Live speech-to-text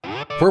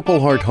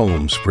Purple Heart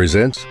Homes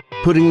presents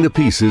Putting the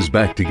Pieces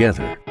Back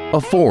Together, a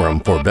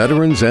forum for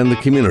veterans and the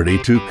community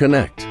to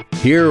connect.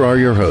 Here are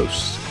your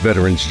hosts,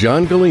 veterans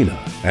John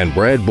Galena and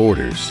Brad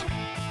Borders.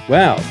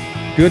 Wow,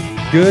 good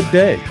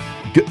day.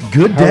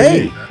 Good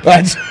day.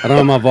 I don't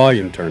have my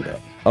volume turned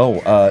up.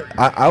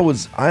 I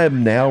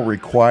am now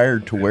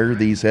required to wear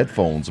these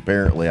headphones.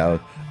 Apparently,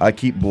 I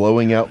keep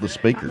blowing out the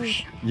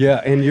speakers.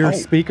 Yeah, and your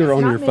speaker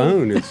on your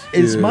phone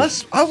is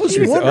I was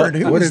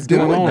wondering who was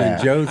doing going on. that.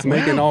 And Joe's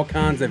making all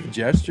kinds of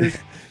gestures.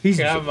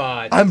 Come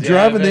on, I'm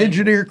driving the Devin.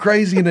 engineer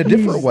crazy in a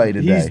different way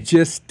today. He's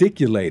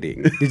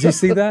gesticulating. Did you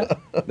see that?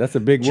 That's a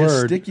big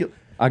word.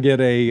 I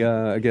get a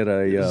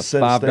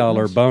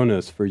 $5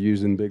 bonus for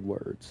using big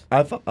words.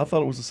 I thought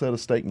it was a set of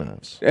steak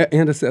knives.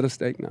 And a set of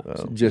steak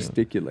knives.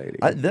 Gesticulating.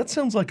 That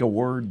sounds like a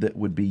word that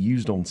would be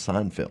used on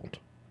Seinfeld.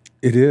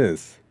 It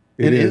is.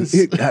 It is.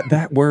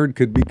 That word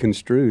could be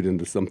construed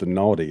into something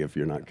naughty if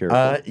you're not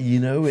careful.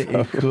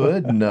 It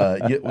could. And,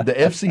 the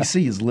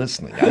FCC is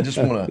listening. I just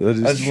want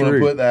to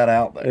put that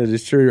out there. It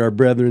is true. Our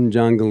brethren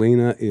John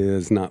Galena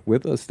is not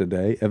with us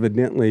today.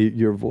 Evidently,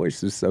 your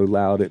voice is so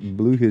loud it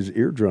blew his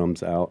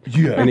eardrums out,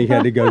 and he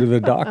had to go to the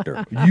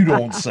doctor. You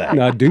don't say.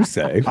 No, I do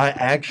say. I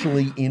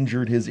actually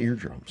injured his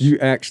eardrums. You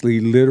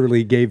actually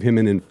literally gave him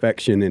an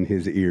infection in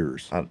his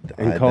ears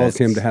and caused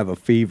him to have a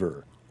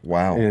fever.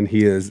 Wow. And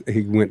he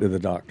went to the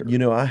doctor. You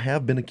know, I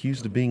have been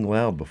accused of being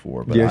loud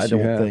before, but Yes, I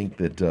don't you have. think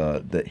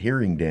that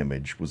hearing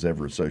damage was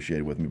ever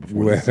associated with me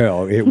before.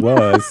 Well, it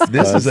was.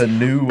 This is a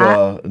new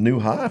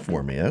high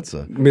for me.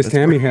 Miss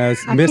Tammy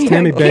begs can't to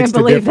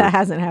believe differ. that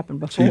hasn't happened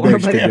before.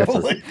 begs to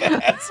but-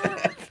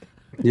 differ.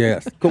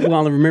 Yes.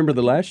 Well, I remember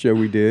the last show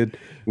we did.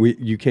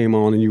 You came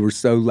on and you were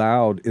so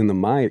loud in the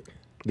mic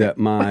that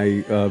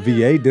my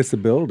VA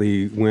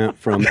disability went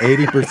from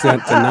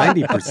 80% to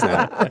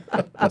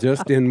 90%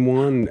 just in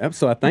one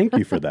episode. I thank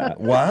you for that.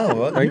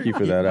 Wow. Thank you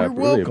for that. I You're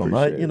really welcome.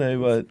 appreciate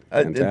it.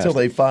 Until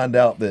they find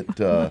out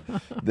that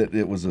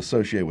it was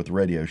associated with the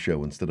radio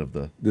show instead of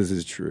the. This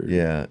is true.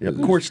 Yeah. This Of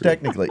is course, true.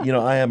 technically,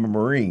 I am a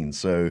Marine,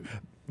 so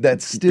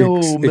that's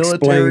still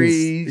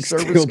military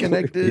service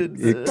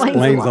connected.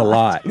 Explains a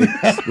lot.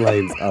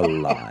 Explains a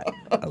lot.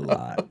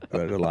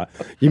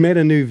 You made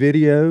a new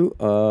video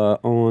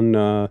on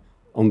the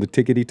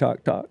Tickety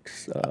Talk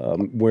Talks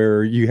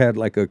where you had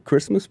like a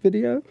Christmas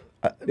video.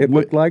 It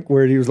looked like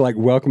where he was like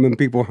welcoming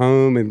people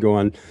home and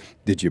going,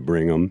 "Did you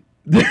bring them?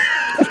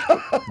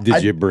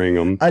 Did you bring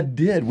them?" I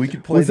did. We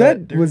could play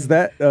that. Was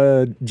that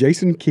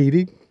Jason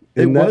Keating?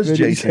 It was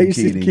Jason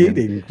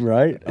Keating,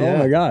 right? Yeah. Oh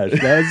my gosh,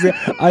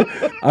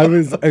 that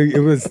was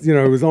it.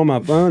 It was on my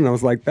phone. And I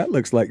was like, that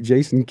looks like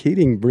Jason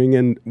Keating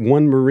bringing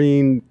one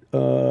Marine,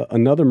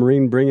 another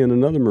Marine bringing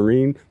another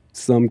Marine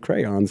some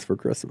crayons for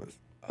Christmas.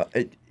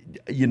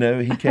 He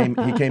came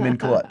in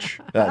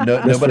clutch.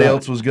 Nobody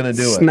else was going to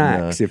do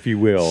Snacks, if you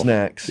will.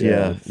 Snacks,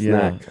 yeah.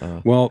 Snacks.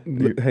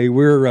 Hey,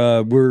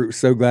 we're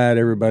so glad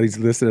everybody's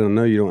listening. I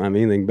know you don't have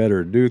anything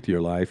better to do with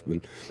your life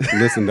than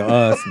listen to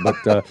us, but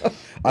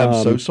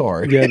I'm so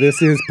sorry. Yeah,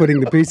 this is Putting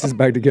the Pieces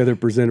Back Together,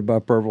 presented by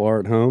Purple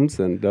Heart Homes,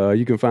 and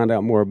you can find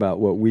out more about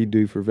what we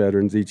do for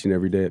veterans each and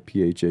every day at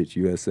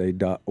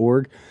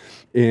phhusa.org.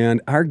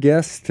 And our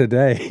guest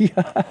today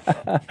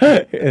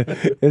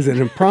is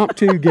an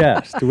impromptu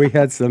guest. We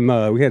had a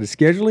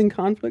scheduling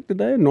conflict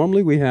today.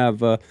 Normally we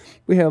have a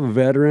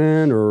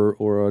veteran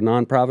or a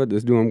nonprofit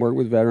that's doing work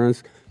with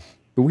veterans.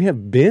 But we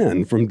have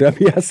Ben from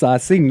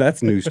WSIC.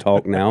 That's News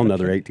Talk now,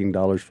 another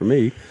 $18 for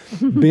me.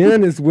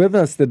 Ben is with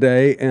us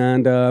today,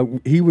 and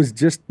you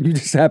just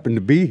happened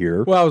to be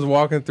here. Well, I was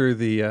walking through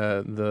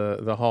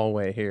the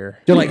hallway here.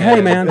 You're like, hey,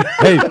 man,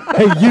 hey,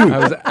 you.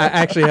 I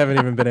actually haven't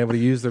even been able to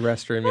use the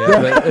restroom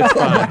yet, but it's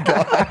fine.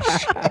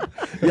 Gosh.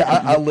 Yeah,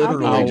 I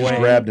literally just wait.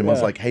 grabbed him. I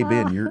was like, "Hey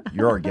Ben,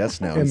 you're our guest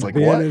now." And He's like,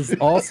 Ben "What?" is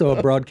also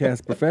a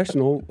broadcast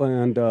professional,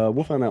 and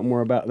we'll find out more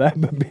about that.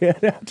 But Ben,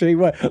 I'll tell you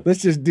what,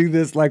 let's just do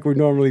this like we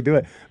normally do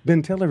it.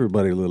 Ben, tell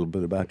everybody a little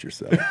bit about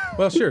yourself.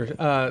 Well, sure.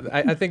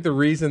 I think the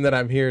reason that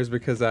I'm here is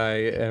because I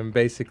am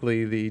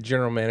basically the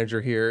general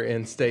manager here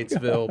in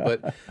Statesville,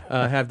 but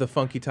have the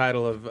funky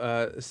title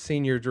of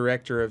Senior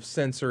Director of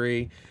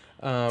Sensory.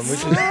 Which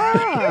is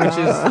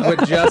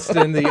what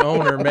Justin, the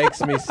owner,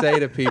 makes me say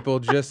to people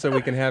just so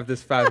we can have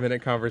this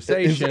 5-minute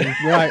conversation.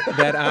 Right.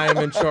 That I am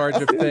in charge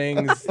of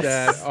things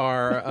that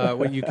are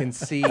what you can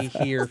see,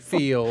 hear,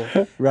 feel,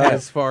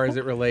 as far as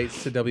it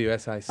relates to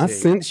WSIC. I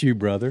sense you,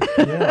 brother.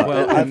 Yeah,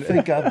 well, I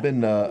think I've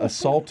been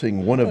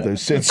assaulting one of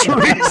those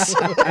sensories.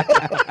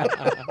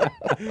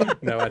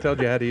 No, I told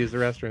you I had to use the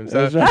restroom.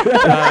 So,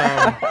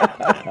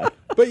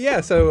 but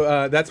yeah,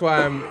 so that's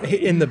why I'm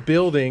in the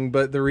building.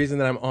 But the reason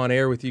that I'm on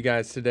air with you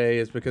guys today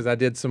is because I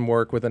did some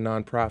work with a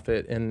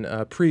nonprofit in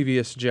a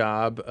previous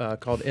job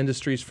called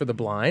Industries for the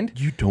Blind.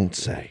 You don't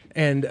say.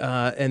 And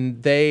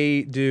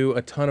they do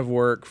a ton of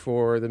work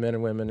for the men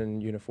and women in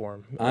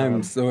uniform.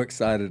 I'm so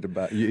excited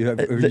about you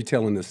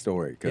telling this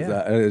story because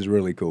that is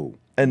really cool.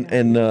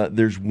 And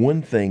there's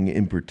one thing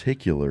in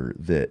particular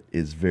that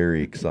is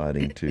very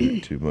exciting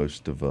to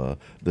most of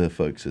the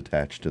folks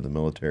attached to the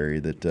military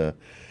that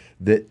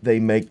that they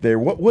make there.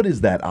 What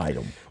is that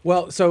item?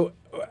 Well, so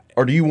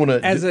Or do you want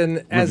to as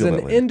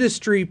an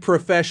industry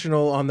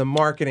professional on the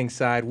marketing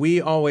side, we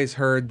always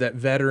heard that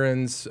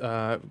veterans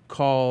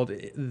called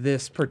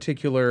this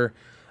particular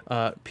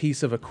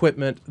piece of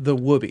equipment the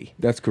whoopee.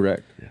 That's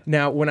correct.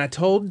 Now, when I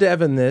told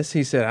Devin this,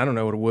 he said, "I don't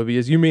know what a whoopee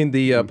is. You mean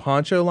the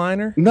poncho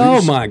liner?"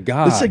 No, my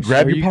God. Let's say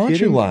grab your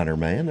poncho liner,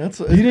 man.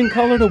 You didn't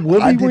call it a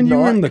whoopee when you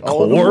were in the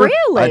Corps?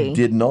 Really? I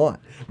did not.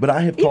 But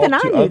I have Even talked I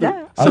to knew other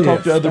that. I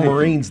talked to other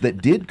Marines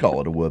that did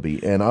call it a whoopee,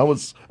 and I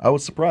was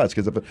surprised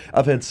because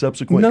I've had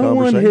subsequent No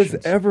one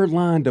conversations. has ever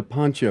lined a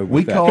poncho.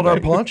 We with that call it our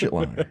thing. poncho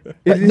liner.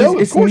 No,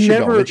 of course you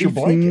don't. It's your it's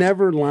blanket.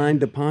 never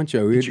lined a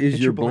poncho. It's your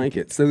your blanket.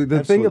 blanket. So the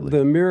Absolutely.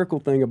 the miracle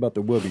thing about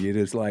the whoopee, it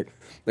is like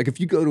if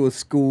you go to a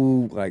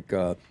school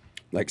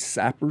like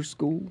sapper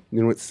school.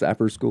 You know what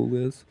sapper school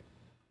is?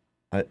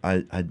 I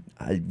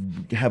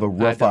have a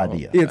rough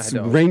idea. It's I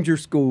don't. Ranger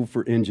School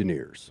for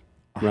engineers,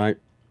 right?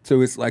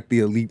 So it's like the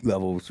elite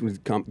levels. It's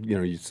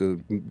a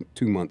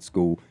 2-month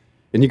school,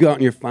 and you go out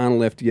in your final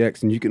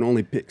FTX, and you can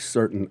only pick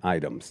certain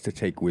items to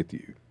take with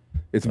you.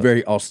 It's a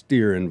very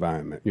austere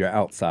environment. You're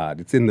outside.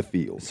 It's in the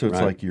field. So it's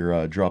right? like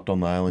you're dropped on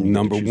the island. You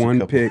Number get to choose a one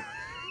couple. pick.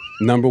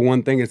 Number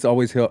one thing, it's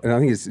always held, and I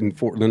think it's in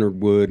Fort Leonard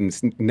Wood, and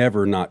it's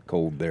never not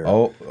cold there.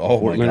 Oh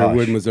Fort my Leonard gosh.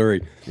 Wood,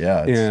 Missouri.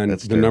 Yeah, and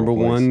that's a the number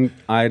terrible place. one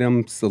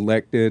item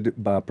selected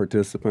by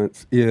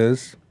participants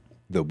is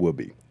the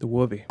whoopee. The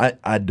whoopee.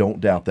 I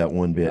don't doubt that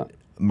one bit.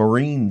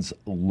 Marines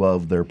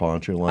love their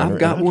poncho liner. I've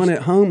got and I one just-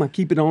 at home. I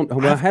keep it on.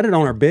 Well, I had it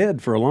on our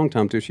bed for a long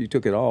time till she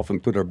took it off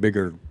and put our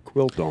bigger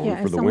quilt on Yeah,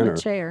 for it's the on winter.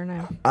 the chair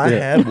now. I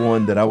had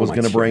one that I was my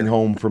going to bring chair.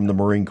 home from the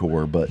Marine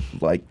Corps, but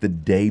like the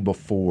day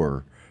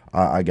before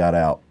I got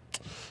out,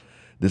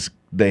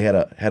 they had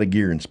a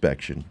gear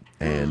inspection,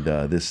 and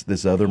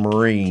this other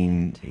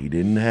Marine, he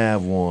didn't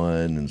have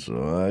one, and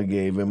so I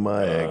gave him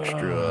my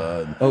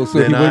extra. Oh, so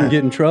Then he wouldn't I-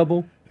 get in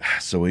trouble?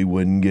 So he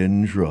wouldn't get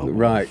in trouble.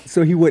 Right.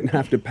 So he wouldn't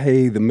have to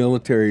pay the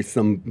military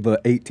the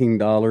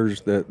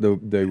 $18 that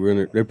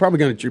they're probably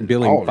going to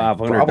bill him $500.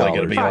 Probably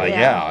going to be like,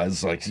 Yeah.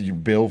 it's like you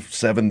bill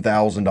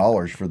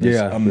 $7,000 for this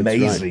Yeah, that's right.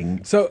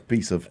 amazing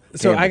piece of.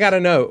 So I canvas. got to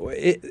know,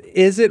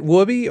 is it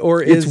whoopee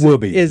or It's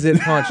whoopee. is it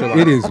poncho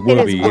liner? It is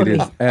whoopee. It whoopee.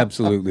 is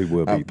absolutely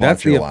whoopee.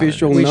 That's poncho the liner.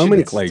 official We should-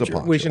 nomenclature. it's a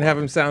poncho. We should have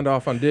him sound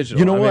off on digital.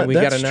 You know I mean, what? we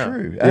That's gotta know.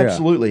 true.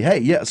 Absolutely. Hey,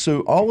 yeah.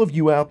 So all of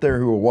you out there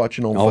who are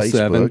watching on All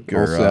seven. Facebook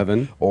All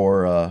seven.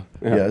 or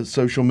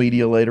social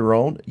media later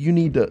on, you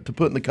need to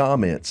put in the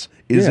comments: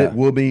 is Yeah. it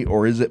whoopee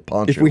or is it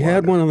poncho? If we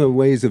had liner? one of the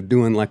ways of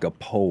doing like a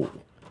poll,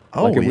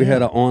 like if we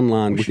had an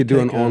online, we could should do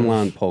an take a-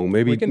 online poll.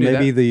 Maybe We can do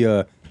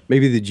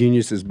maybe the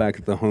geniuses back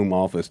at the home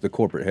office, the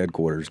corporate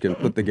headquarters, can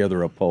put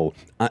together a poll.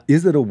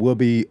 Is it a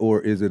whoopee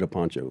or is it a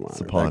poncho liner?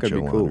 It's a poncho that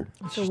could be cool. liner.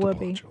 It's a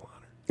whoopee.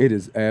 It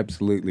is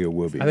absolutely a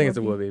whoopee. I think it's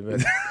a whoopee,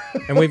 but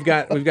and we've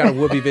got a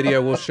whoopee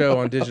video we'll show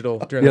on digital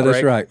during Yeah, the break.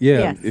 that's right. Yeah,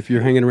 Yes. if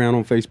you're hanging around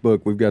on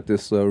Facebook, we've got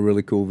this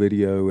really cool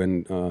video,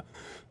 and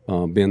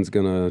Ben's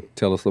gonna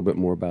tell us a little bit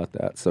more about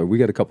that. So we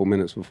got a couple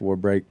minutes before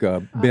break.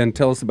 Ben,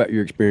 tell us about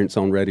your experience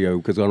on radio,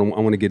 because I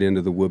want to get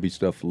into the whoopee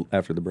stuff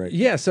after the break.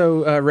 Yeah,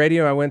 so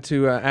radio, I went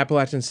to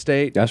Appalachian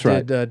State. That's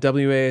right. Did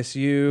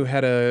WASU,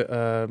 had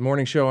a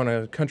morning show on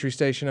a country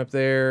station up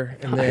there,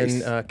 and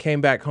then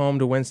came back home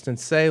to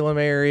Winston-Salem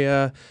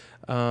area.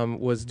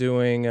 Was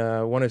doing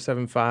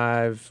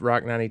 107.5,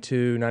 Rock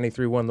 92,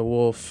 93.1 The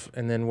Wolf,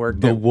 and then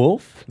worked The at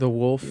Wolf? The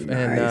Wolf, and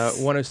Nice.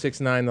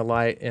 106.9 The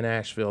Light in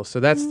Asheville. So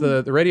that's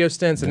the radio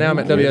stints, and now I'm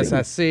at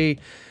WSIC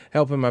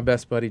helping my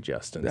best buddy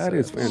Justin. That So-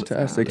 is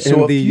fantastic. So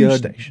and a few the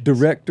stations.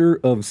 director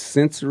of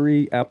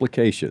sensory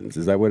applications,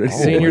 is that what it is?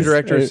 Senior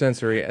Director of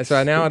Sensory. So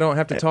I don't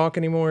have to talk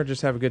anymore,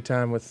 just have a good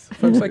time with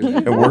folks like you.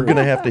 And we're going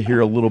to have to hear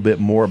a little bit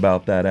more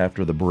about that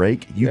after the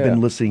break. You've Yeah. been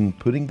listening,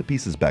 Putting the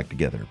Pieces Back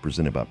Together,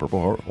 presented by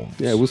Purple Heart Homes.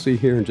 Yeah, we'll see you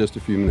here in just a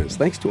few minutes.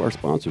 Thanks to our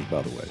sponsors,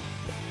 by the way.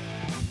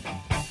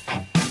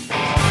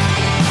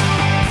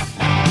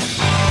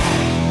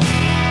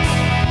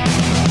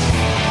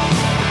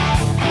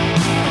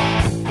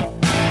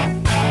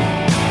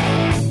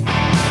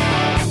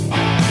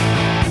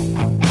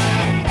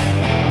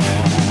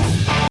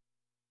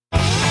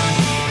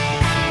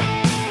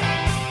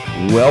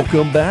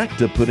 Welcome back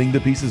to Putting the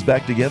Pieces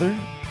Back Together,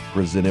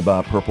 presented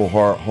by Purple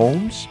Heart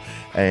Homes.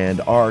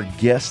 And our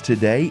guest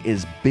today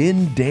is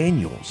Ben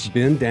Daniels.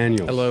 Ben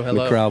Daniels. Hello,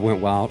 hello. The crowd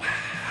went wild.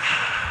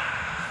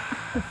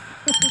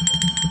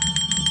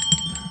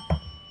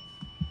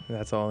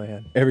 That's all I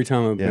had. Every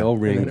time a bell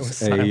And then it rings, was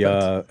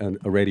silent.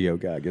 a radio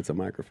guy gets a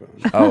microphone.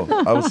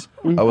 Oh,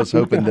 I was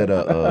hoping that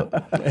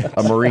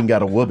a Marine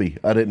got a whoopee.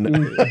 I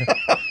didn't.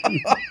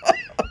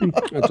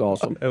 That's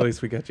awesome. At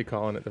least we got you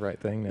calling it the right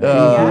thing now.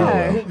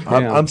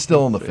 Yeah. I'm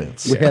still on the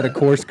fence. We had a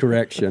course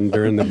correction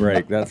during the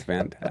break. That's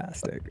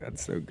fantastic.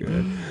 That's so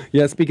good.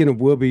 Yeah, speaking of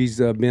whoopies,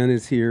 Ben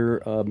is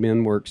here.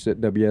 Ben works at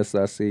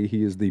WSIC.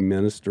 He is the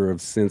Minister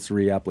of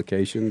Sensory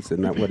Applications.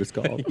 Isn't that what it's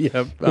called?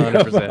 Yep,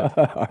 100%.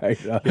 All right,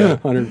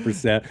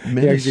 100%.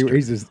 Minister.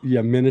 He's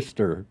a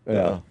minister.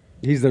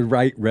 He's the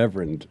right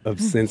reverend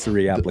of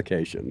sensory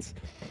applications.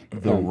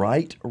 The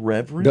right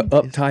reverend? The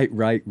uptight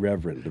right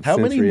reverend of How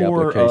many sensory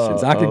more,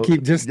 applications. I could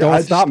keep, just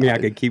don't stop me. I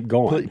could keep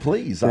going.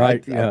 Please.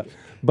 Right, yeah.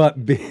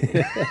 But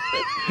Ben,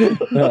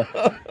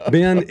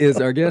 Ben is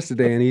our guest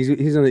today, and he's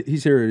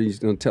here. He's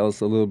going to tell us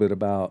a little bit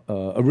about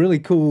a really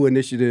cool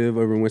initiative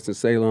over in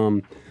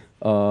Winston-Salem,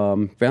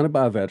 founded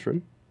by a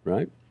veteran,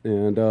 right?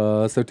 And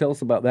so tell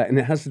us about that. And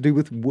it has to do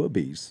with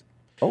whoobies.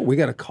 Oh, we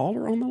got a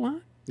caller on the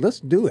line? Let's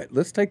do it.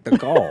 Let's take the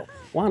call.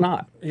 Why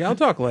not? Yeah, I'll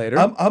talk later.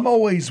 I'm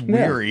always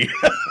weary.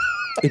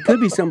 It could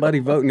be somebody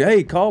voting.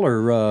 Hey,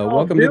 caller,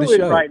 welcome to the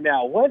show. Right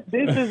now,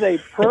 this is a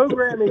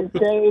programming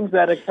change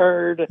that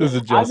occurred. This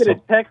is I get a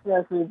text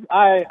message.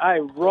 I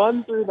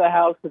run through the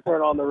house to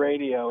turn on the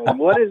radio, and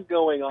what is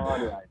going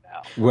on right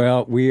now?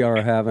 Well, we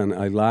are having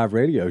a live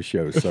radio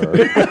show, sir.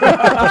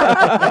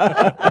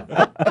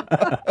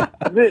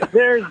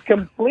 There's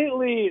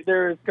complete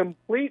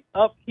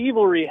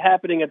upheavalry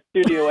happening at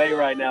Studio A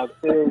right now.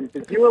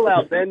 If you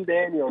allow Ben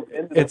Daniels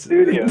into the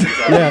studio,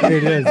 yeah,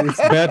 it is. It's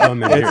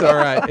bedlam in here. It's all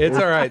right. It's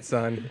all right,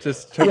 son.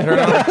 Just turn down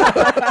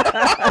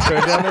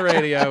the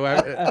radio.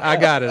 I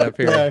got it up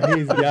here. Yeah,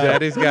 he's got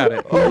Daddy's got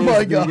it. Oh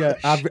my God!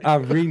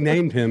 I've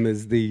renamed him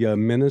as the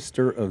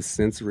Minister of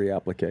Sensory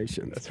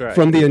Applications. That's right.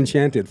 From the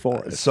Enchanted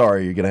Forest.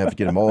 Sorry, you're gonna have to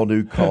get him all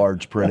new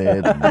cards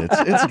printed. And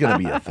it's gonna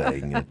be a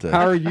thing.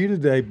 How are you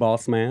today,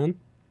 boss man?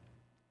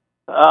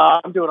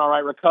 I'm doing all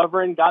right,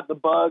 recovering. Got the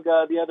bug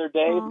the other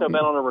day, so been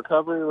on a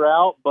recovery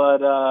route.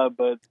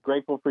 But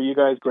grateful for you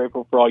guys.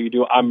 Grateful for all you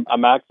do. I'm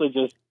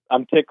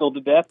tickled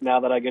to death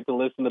now that I get to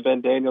listen to Ben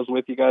Daniels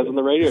with you guys on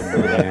the radio. This is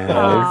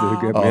a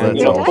good man.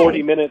 that's awesome.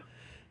 40 minutes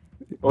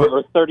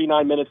or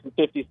 39 minutes and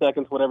 50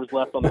 seconds, whatever's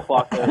left on the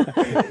clock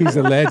there. He's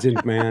a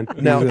legend, man.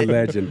 He's a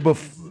legend.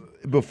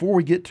 Before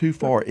we get too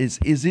far, is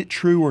it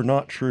true or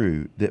not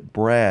true that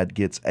Brad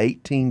gets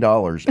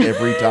 $18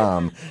 every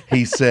time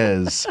he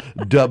says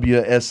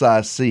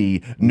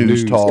WSIC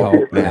News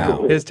Talk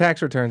now? His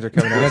tax returns are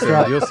coming out. That's soon.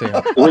 right. You'll see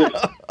them.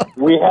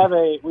 We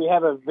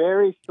have a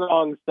very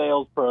strong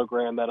sales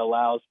program that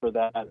allows for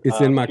that.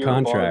 It's in my here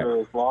contract.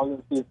 As long as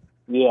he's,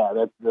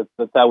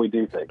 that's how we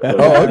do things. So,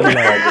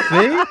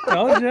 See?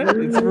 Told you.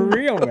 It's for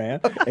real, man.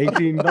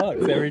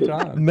 $18 every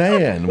time.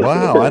 Man,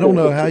 wow! I don't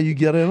know how you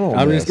get in on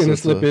I'm this. just going to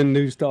It's slip in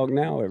News Talk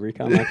Now every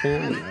time I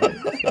can.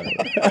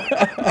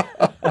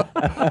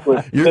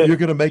 You're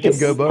going to make him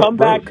go broke.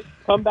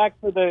 Come back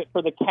for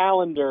the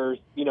calendars.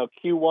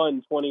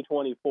 Q1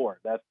 2024.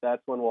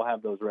 That's when we'll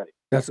have those ready.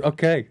 That's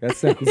okay. That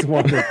sounds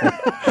wonderful.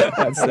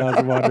 That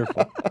sounds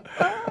wonderful.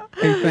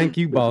 Hey, thank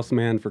you, boss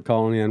man, for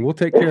calling in. We'll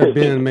take care of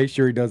Ben and make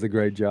sure he does a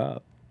great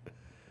job.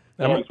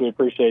 Thanks. We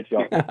appreciate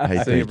y'all.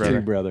 Hey, See you, thank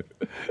you. brother.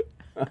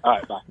 All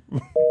right, bye.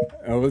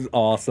 That was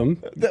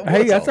awesome. That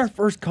Hey, was that's awesome. our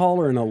first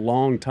caller in a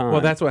long time.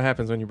 Well, that's what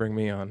happens when you bring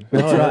me on.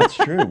 Oh, that's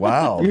true.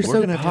 Wow, You're we're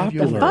so gonna have to have you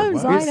popular. on.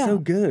 Phones Wow. light It's so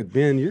good,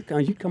 Ben. You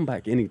come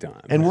back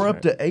anytime. And we're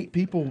up to 8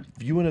 people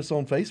viewing us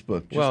on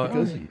Facebook just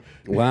because of you.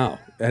 Wow,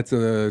 that's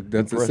a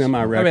Impressive.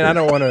 semi-record. I mean, I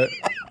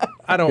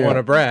don't want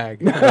to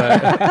brag,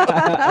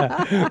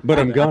 but, but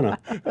I'm gonna.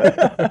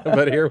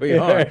 but here we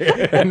are,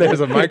 and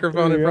there's a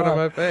microphone in front of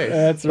my face.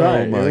 That's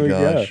right. Oh my Here we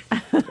gosh. go.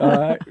 All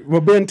right.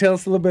 Well, Ben, tell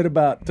us a little bit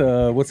about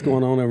what's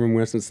going on over in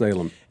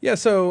Winston-Salem. Yeah,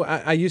 so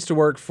I used to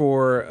work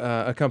for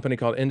a company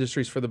called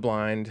Industries for the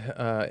Blind.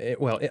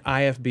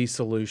 IFB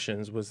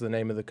Solutions was the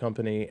name of the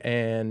company,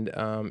 and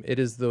it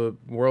is the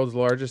world's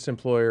largest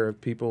employer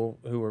of people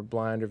who are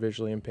blind or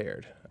visually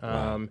impaired.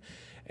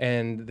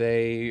 And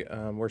they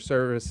were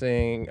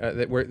servicing,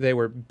 they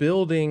were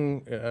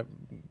building,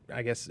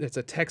 I guess it's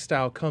a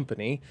textile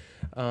company,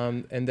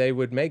 and they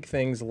would make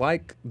things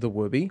like the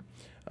Whoopee.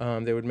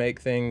 They would make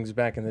things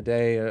back in the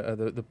day,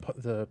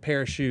 the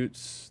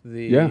parachutes,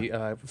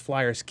 the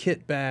flyers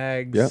kit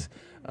bags,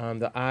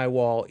 the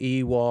I-wall,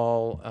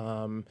 E-wall.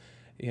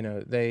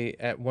 They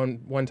at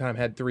one time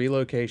had 3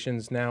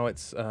 locations. Now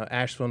it's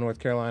Asheville, North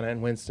Carolina,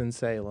 and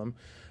Winston-Salem.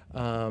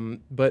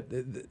 But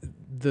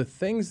the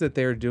things that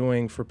they're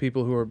doing for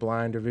people who are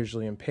blind or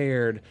visually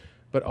impaired,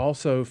 but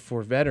also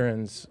for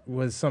veterans,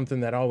 was something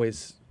that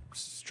always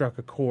struck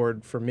a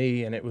chord for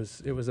me, and it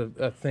was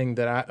a thing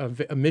that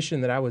a mission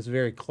that I was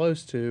very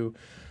close to,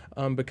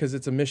 because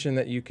it's a mission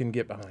that you can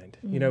get behind.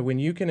 Mm-hmm. When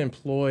you can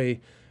employ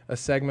a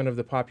segment of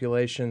the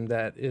population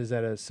that is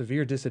at a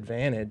severe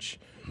disadvantage,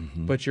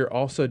 but you're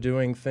also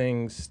doing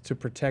things to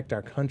protect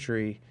our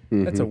country,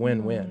 that's a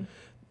win-win.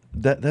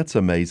 That's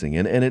amazing,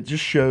 and it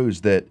just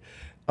shows that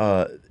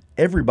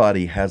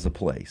everybody has a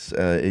place.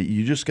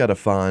 You just got to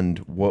find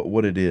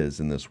what it is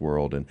in this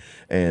world,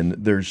 and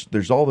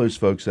there's all those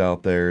folks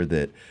out there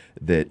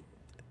that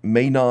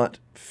may not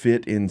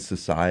fit in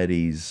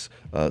society's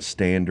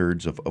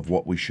standards of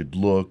what we should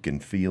look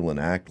and feel and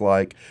act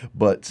like,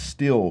 but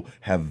still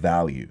have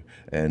value.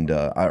 And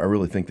I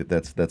really think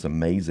that's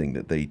amazing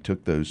that they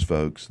took those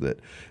folks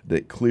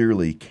that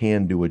clearly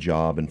can do a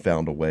job and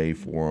found a way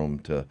for them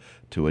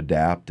to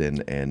adapt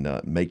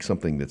and make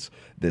something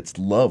that's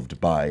loved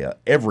by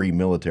every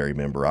military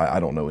member. I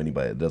don't know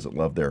anybody that doesn't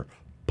love their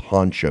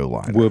poncho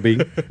liner. Whoopee.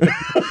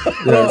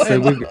 Lord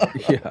have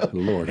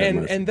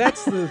mercy. And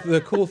that's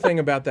the cool thing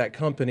about that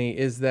company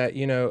is that,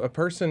 a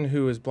person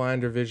who is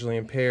blind or visually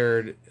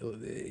impaired,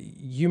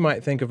 you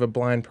might think of a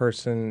blind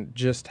person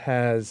just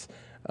has,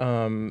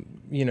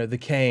 the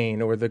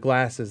cane or the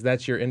glasses.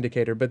 That's your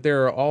indicator. But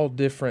there are all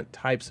different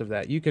types of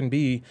that. You can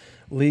be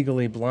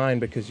legally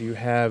blind because you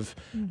have,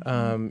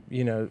 an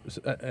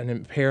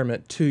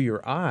impairment to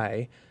your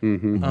eye.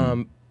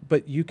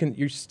 But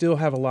you still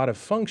have a lot of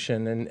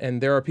function,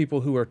 and there are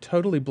people who are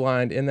totally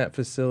blind in that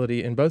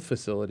facility, in both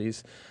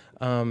facilities,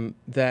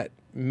 that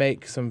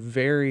make some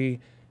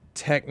very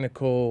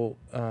technical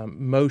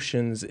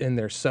motions in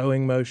their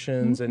sewing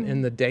motions and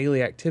in the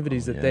daily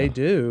activities that they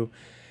do.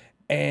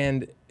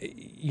 And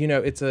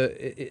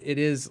it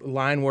is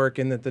line work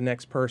in that the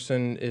next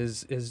person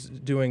is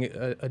doing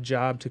a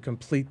job to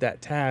complete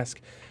that task,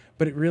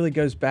 but it really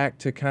goes back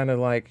to kind of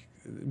like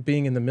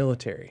being in the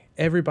military.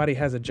 Everybody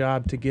has a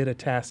job to get a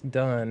task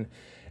done,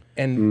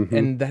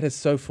 and that is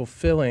so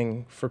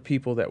fulfilling for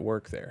people that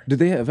work there. Do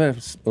they have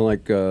is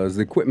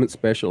the equipment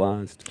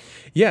specialized?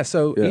 Yeah,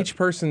 so each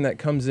person that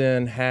comes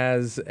in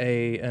has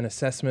an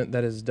assessment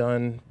that is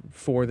done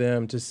for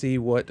them to see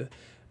what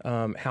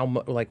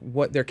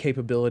what their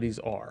capabilities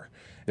are.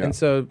 Yeah. And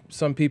so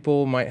some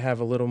people might have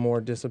a little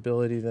more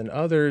disability than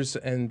others,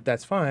 and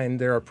that's fine.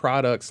 There are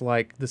products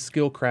like the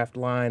Skillcraft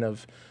line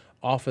of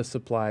office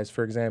supplies,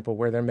 for example,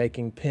 where they're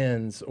making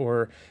pens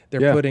or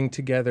they're putting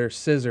together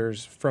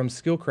scissors from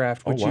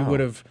Skillcraft, which you would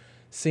have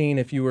seen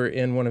if you were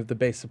in one of the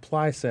base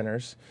supply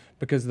centers,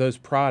 because those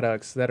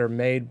products that are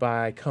made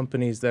by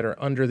companies that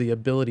are under the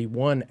Ability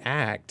One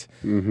Act,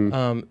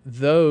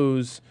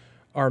 those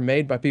are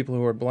made by people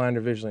who are blind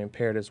or visually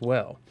impaired as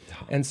well.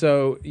 And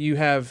so you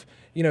have,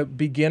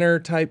 beginner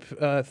type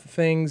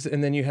things,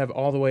 and then you have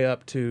all the way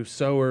up to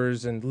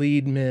sewers and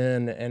lead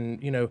men,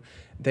 and,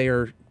 they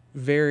are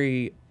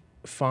very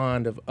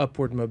fond of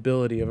upward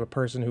mobility of a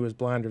person who is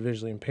blind or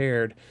visually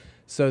impaired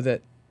so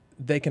that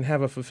they can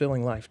have a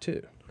fulfilling life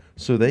too.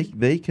 So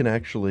they can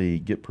actually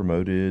get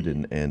promoted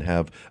and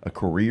have a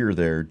career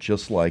there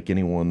just like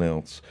anyone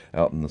else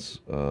out in this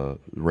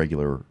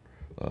regular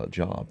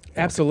job.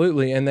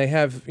 Absolutely, and they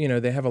have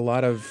a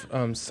lot of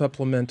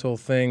supplemental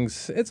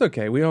things. It's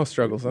okay. We all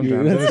struggle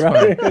sometimes. Yeah,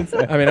 it's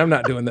fine. I mean, I'm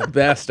not doing the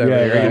best over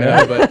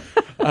here, but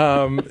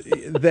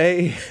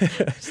they.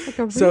 Like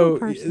a real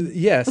person.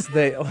 Yes,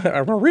 they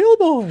are a real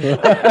boy.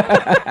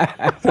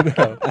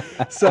 No.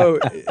 So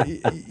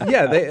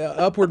they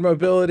upward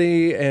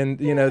mobility, and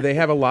they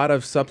have a lot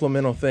of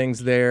supplemental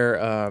things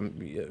there.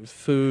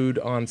 Food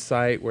on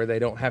site where they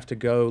don't have to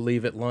go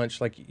leave at lunch.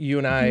 Like you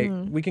and I,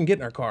 we can get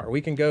in our car. We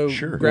can go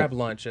grab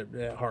lunch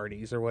at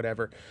Hardee's or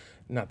whatever.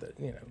 Not that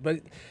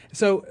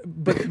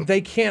but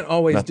they can't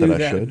always do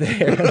that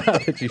there.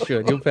 Not that you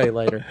should. You'll pay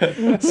later.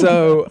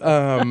 So,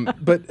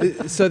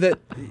 so that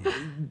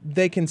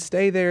they can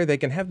stay there, they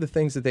can have the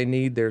things that they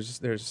need.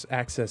 There's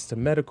access to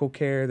medical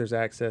care. There's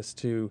access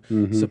to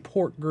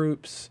support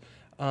groups,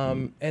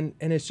 and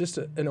it's just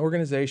an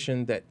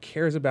organization that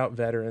cares about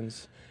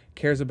veterans,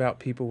 cares about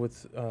people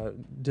with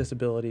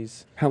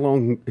disabilities. How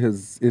long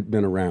has it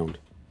been around?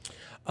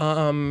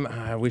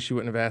 I wish you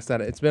wouldn't have asked that.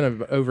 It's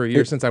been over a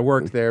year since I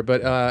worked there,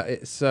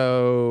 but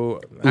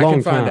so Long I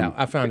can find time. out.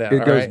 I found out. It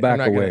all goes right? back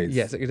a ways.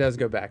 Yes, it does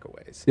go back a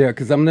ways. Yeah,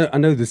 because I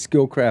know the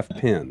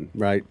Skillcraft pen,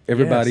 right?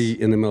 Everybody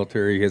in the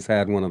military has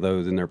had one of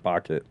those in their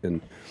pocket,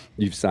 and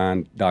you've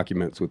signed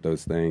documents with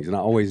those things. And I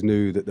always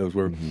knew that those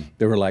were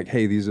they were like,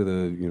 hey, these are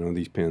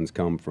these pens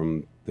come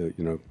from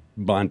the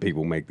blind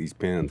people make these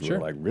pens. Sure.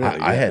 We're like, really?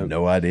 I had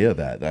no idea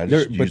that. I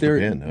just used a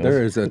pen.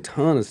 There is a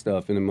ton of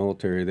stuff in the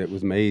military that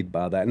was made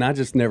by that, and I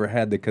just never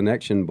had the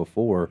connection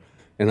before,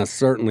 and I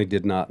certainly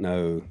did not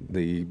know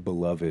the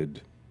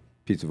beloved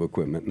piece of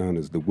equipment known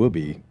as the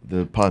Whoopee.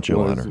 The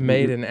poncho liner.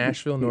 Made in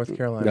Asheville, North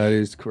Carolina. That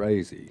is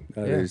crazy.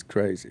 That is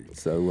crazy.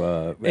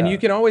 So, and you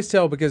can always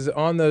tell because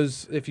on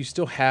those, if you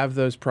still have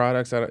those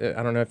products, I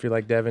don't know if you're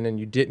like Devin and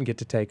you didn't get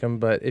to take them,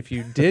 but if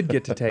you did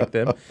get to take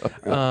them,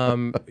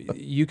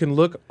 you can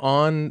look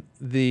on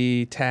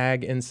the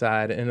tag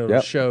inside and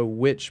it'll show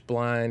which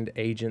blind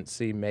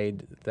agency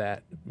made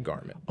that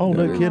garment. Oh,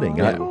 no kidding.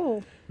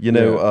 Cool.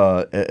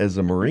 As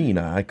a Marine,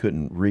 I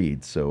couldn't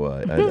read, so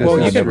well,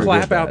 you can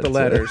clap out the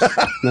letters.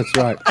 That's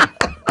right.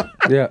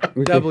 Yeah.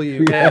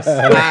 WSIFB.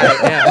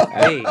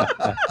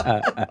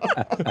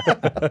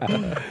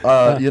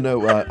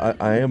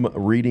 I am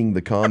reading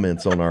the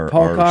comments on our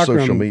Cochran,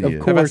 social media.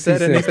 of Have I course said he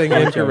said anything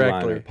poncho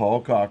incorrectly? liner.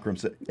 Paul Cochran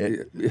said,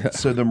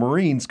 so the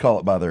Marines call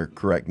it by their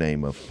correct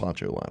name of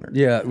poncho liner.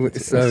 Yeah.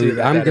 So See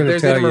that? I'm going to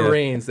There's tell the you.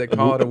 Marines that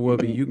call it a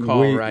whoopee. You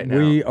call right now.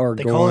 We are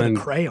They going. call it a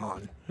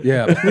crayon.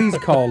 Yeah, please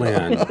call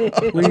in.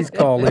 Please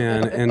call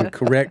in and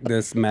correct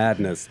this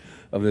madness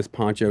of this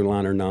poncho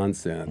liner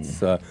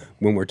nonsense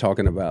when we're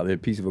talking about a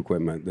piece of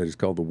equipment that is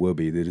called the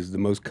Whoopee, that is the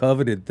most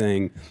coveted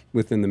thing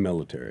within the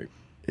military.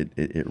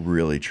 It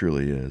really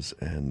truly is,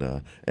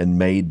 and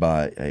made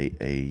by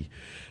a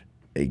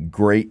a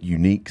great,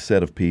 unique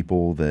set of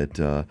people that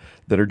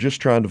are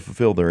just trying to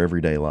fulfill their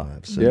everyday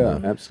lives.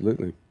 And,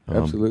 Absolutely.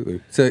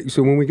 Absolutely.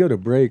 So when we go to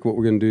break, what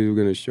we're going to do,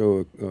 we're going to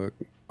show a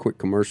quick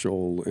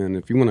commercial, and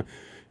if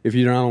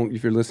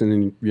you're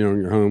listening, on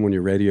your home, on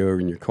your radio, or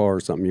in your car or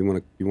something, you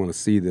want to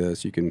see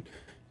this, you can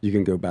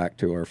go back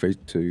to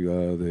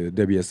the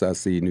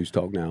WSIC News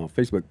Talk Now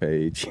Facebook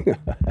page.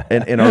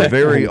 and our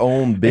very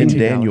own Ben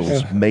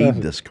Daniels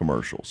made this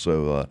commercial,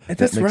 so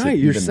that's that makes right. it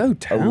You're even so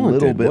talented. a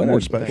little bit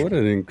more special. What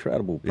an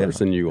incredible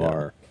person you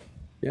are.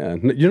 Yeah,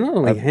 you're not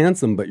only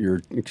handsome, but you're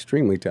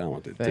extremely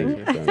talented. Thank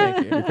too. you.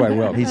 Thank you. You're quite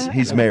well.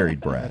 He's married,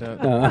 Brad.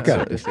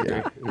 Okay.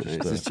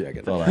 Just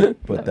checking. Thought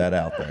I'd put that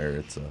out there.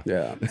 It's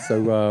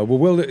So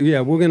we're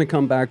going to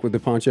come back with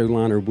the Poncho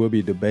Liner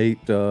Whoopee debate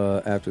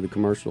after the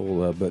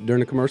commercial. But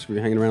during the commercial, if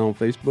you're hanging around on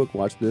Facebook,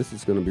 watch this.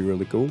 It's going to be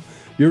really cool.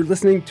 You're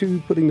listening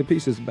to Putting the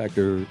Pieces Back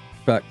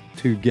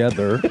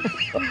Together,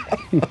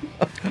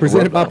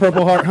 presented by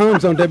Purple Heart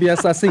Homes on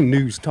WSIC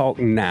News Talk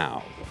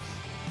Now.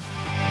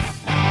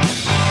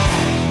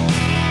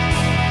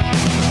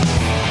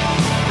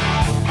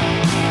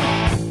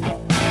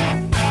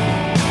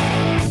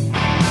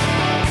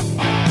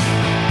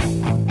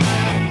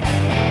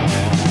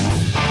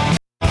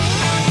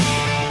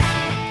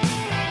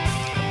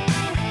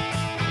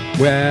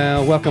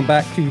 Well, welcome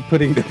back to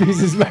Putting the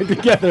Pieces Back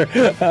Together.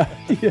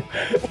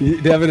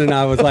 Devin and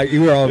I was like, we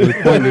were all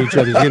pointing to each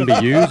other. It's going to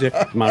be you.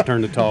 It's my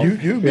turn to talk.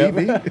 You, me.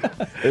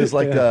 It was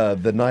like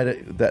that night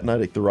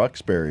at the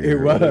Roxbury. It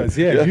was,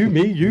 yeah. You,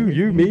 me,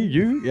 you, me,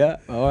 you. Yeah.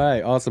 All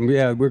right. Awesome.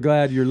 Yeah, we're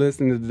glad you're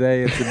listening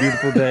today. It's a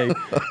beautiful day.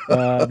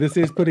 This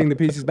is Putting the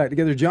Pieces Back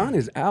Together. John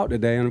is out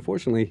today.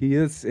 Unfortunately, he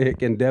is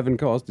sick, and Devin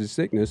caused his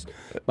sickness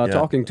by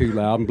talking too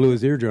loud and blew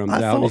his eardrums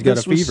out. And he's got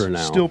a fever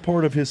now. Still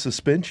part of his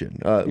suspension.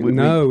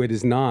 It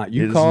is not.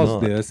 You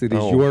caused this. It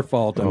is your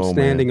fault. I'm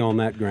standing on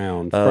that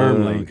ground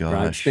firmly.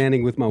 Right?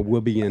 Standing with my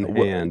whoopee in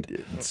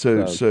hand.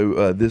 So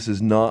this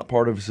is not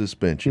part of his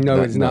suspension.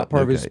 No, it's not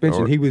part of his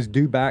suspension. He was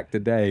due back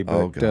today,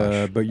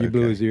 but you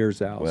blew his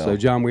ears out. Well, so,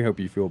 John, we hope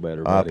you feel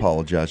better, buddy. I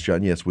apologize,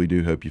 John. Yes, we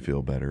do hope you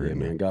feel better. Yeah,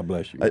 man. God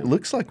bless you. Man. It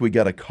looks like we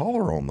got a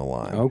caller on the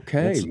line.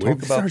 Okay.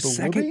 It's our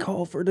second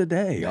call for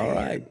today. All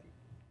right.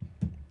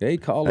 Hey,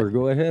 caller,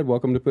 go ahead.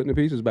 Welcome to Putting the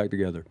Pieces Back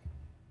Together.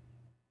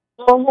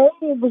 Oh,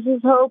 hey, this is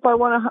Hope. I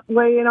want to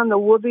weigh in on the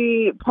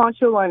Whoopee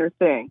poncho liner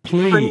thing.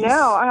 Please. For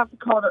now, I have to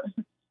call it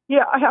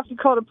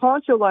a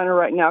poncho liner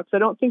right now because I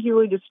don't think you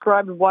really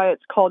described why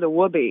it's called a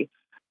Whoopee.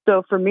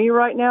 So for me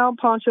right now,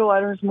 poncho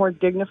liner is more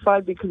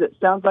dignified because it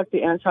sounds like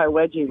the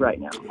anti-wedgie right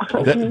now.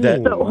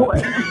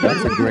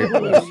 That's a great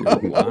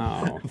question.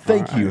 Wow.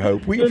 Thank you,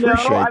 Hope. We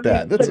appreciate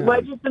that.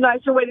 Wedgie's a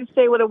nicer way to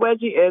say what a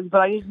wedgie is, but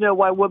I need to know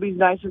why Whoopie's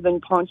nicer than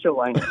poncho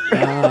liner.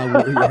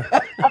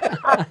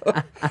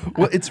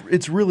 Well,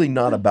 it's really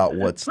not about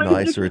what's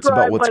nicer. It's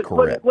about what's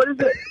correct. What is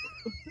it?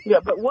 Yeah,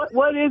 but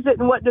what is it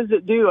and what does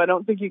it do? I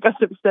don't think you guys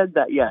have said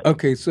that yet.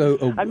 Okay, so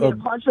a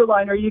poncho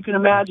liner, you can't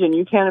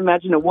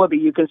imagine a whoopee.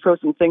 You can throw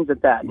some things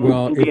at that.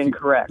 Well, and be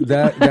incorrect.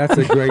 That's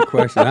a great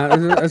question.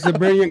 That's a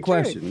brilliant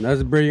question.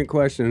 That's a brilliant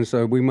question.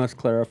 So we must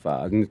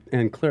clarify,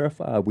 and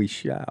clarify we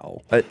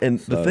shall.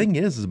 The thing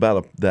is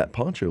about that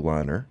poncho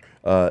liner,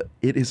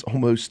 it is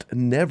almost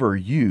never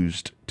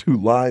used to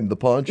line the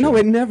poncho. No,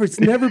 it's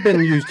never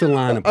been used to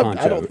line a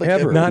poncho. I don't think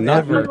ever. Not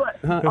ever.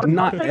 I'll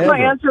take my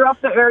answer off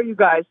the air, you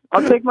guys.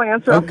 I'll take my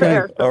answer off the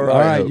air. All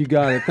right, you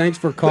got it. Thanks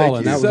for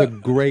calling. That was a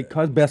great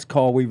best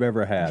call we've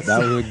ever had. That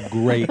was a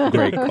great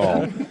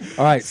call.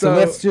 All right, so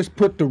let's just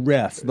put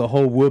the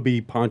whole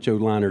Whoopee poncho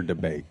liner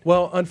debate.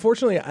 Well,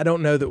 unfortunately, I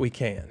don't know that we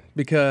can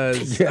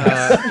because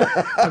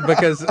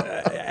as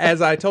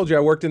I told you,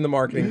 I worked in the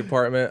marketing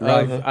department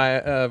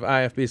of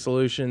IFB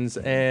Solutions,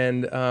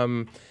 and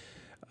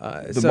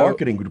the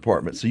marketing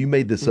department. So you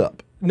made this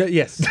up. No,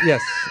 yes.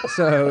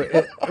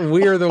 So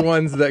we are the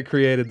ones that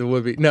created the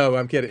Whoopee. No,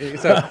 I'm kidding.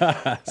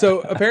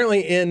 So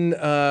apparently in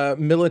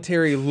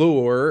military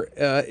lore,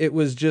 it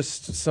was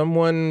just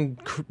someone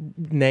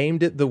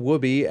named it the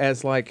Whoopee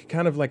as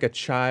kind of like a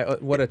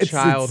child. What a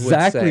child would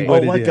say. Exactly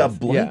what like it a is.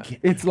 blanket.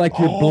 Yeah. It's like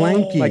your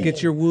blankie. Like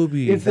it's your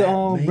Whoopee. It's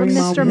all bring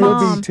Mr. my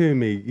Mom. Whoopee to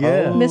me.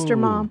 Yeah. Mr.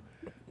 Mom.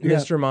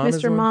 Mr. Mom.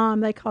 Mr. Mom,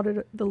 they called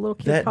it, the little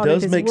kid That called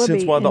does it his make sense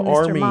Whoopee why the and Mr.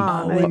 Army-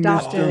 Mom. Oh, They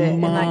adopted Mr. it in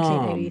Mom.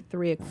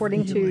 1983,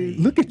 according to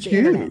Look at the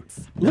you.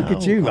 internets. Look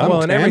at you. Well,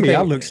 I'm and Tammy. everything-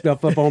 I look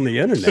stuff up on the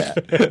internet.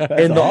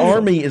 And the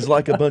Army is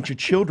like a bunch of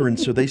children,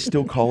 so they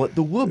still call it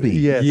the Whoopee.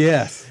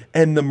 Yes.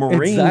 And the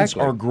Marines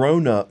Exactly. are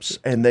grown-ups,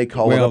 and they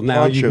call it a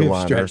now you poncho have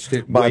liner stretched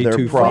it by way their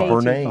too far. proper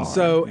Way too name. far.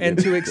 So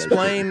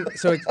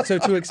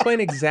to explain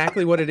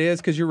exactly what it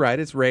is, because you're right,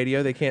 it's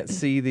radio. They can't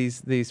see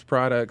these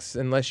products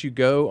unless you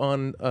go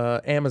on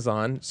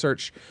Amazon,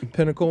 search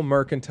Pinnacle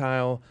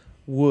Mercantile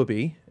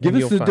Whoopee. Give and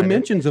us you'll the find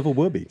dimensions of a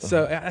Whoopee.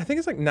 So I think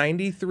it's like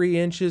 93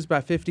 inches by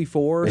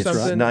 54 or It's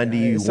something.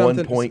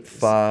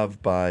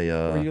 91.5 by...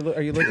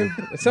 Are you looking?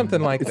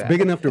 Something like It's that.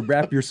 big enough to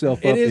wrap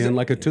yourself up in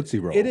like a Tootsie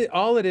Roll.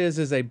 All it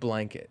is a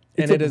blanket.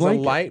 And a it is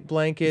blanket. a light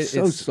blanket. It's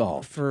so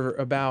soft. For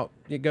about,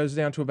 it goes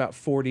down to about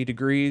 40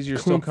 degrees. You're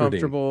Comforting. still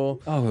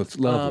comfortable. Oh, it's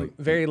lovely.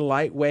 Very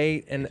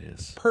lightweight and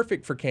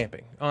perfect for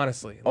camping,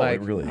 honestly. Oh,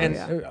 it really and,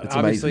 is. It's amazing.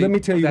 obviously, Let me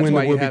tell you that's when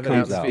why the you Whoopie have it out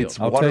comes in the out. field. It's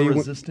I'll water tell you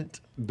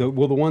resistant. the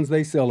ones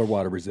they sell are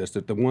water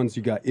resistant. The ones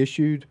you got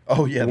issued,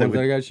 Oh, yeah, the they ones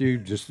would- I got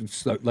issued,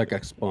 just like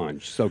a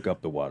sponge, soak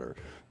up the water.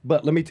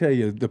 But let me tell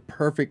you the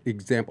perfect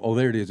example. Oh,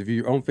 there it is. If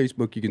you're on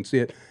Facebook, you can see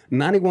it.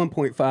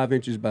 91.5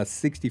 inches by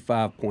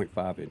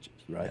 65.5 inches,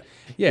 right?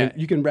 Yeah. And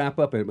you can wrap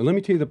up in it. But let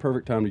me tell you the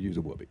perfect time to use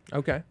a Whoopie.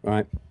 Okay. All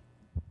right.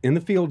 In the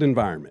field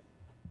environment,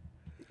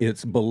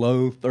 it's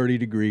below 30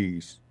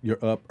 degrees.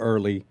 You're up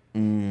early,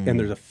 and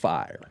there's a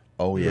fire.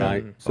 Oh, yeah.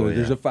 Right? So Oh,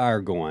 there's yeah. a fire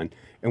going.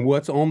 And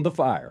what's on the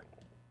fire?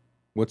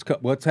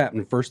 What's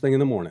happening first thing in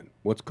the morning?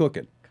 What's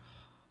cooking?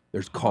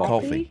 There's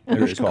coffee.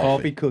 There's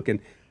coffee cooking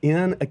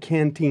in a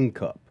canteen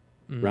cup,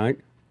 right?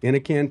 In a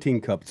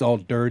canteen cup. It's all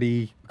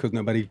dirty because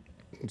nobody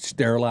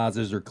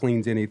sterilizes or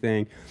cleans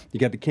anything. You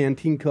got the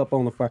canteen cup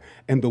on the fire,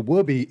 and the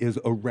Whoopie is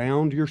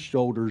around your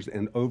shoulders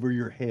and over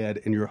your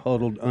head, and you're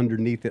huddled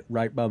underneath it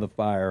right by the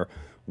fire,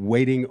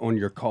 waiting on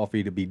your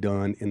coffee to be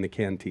done in the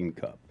canteen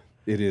cup.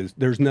 It is.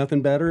 There's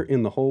nothing better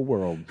in the whole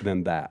world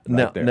than that.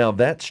 Right there. Now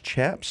that's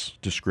Chap's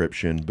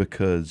description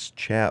because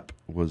Chap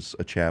was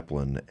a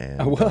chaplain,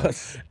 and I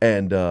was.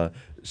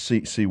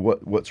 See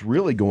what's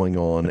really going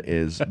on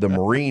is the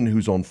Marine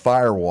who's on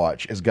fire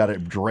watch has got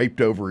it draped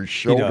over his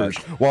shoulders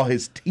while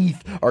his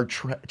teeth are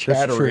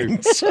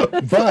chattering. So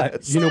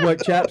But you know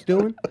what Chap's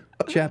doing?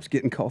 Chap's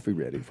getting coffee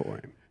ready for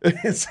him.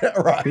 is that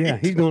right? Yeah,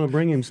 he's going to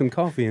bring him some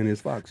coffee in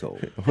his foxhole.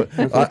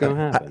 That's what's going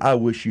to happen. I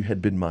wish you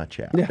had been my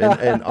chap.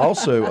 And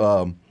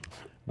also,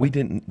 we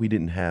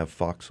didn't have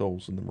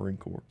foxholes in the Marine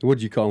Corps. What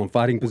did you call them?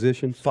 Fighting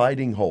positions?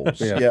 Fighting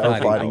holes. Yeah,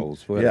 fighting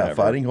holes, Yeah, whatever.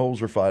 fighting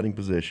holes or fighting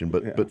position,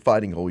 but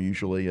fighting hole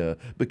usually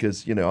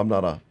because I'm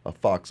not a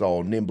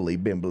foxhole nimbly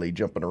bimbly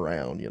jumping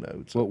around.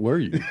 What were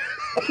you?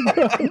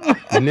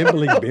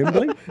 Nimbly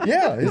bimbly?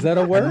 Yeah, Is that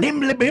a word?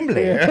 nimbly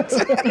bimbly?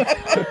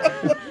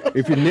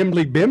 If you're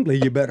nimbly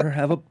bimbly, you better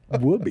have a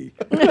Whoopie.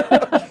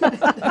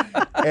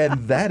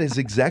 And that is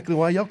exactly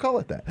why y'all call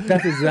it that.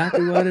 That's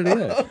exactly what it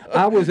is.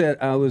 I was at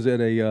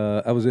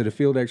a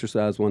field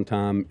exercise one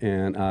time,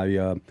 and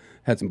I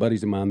had some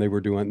buddies of mine. They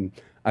were doing.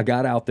 I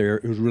got out there.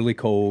 It was really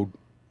cold,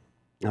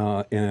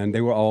 and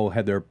they were all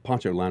had their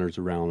poncho liners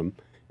around them.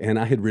 And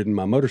I had ridden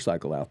my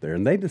motorcycle out there,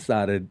 and they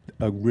decided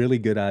a really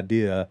good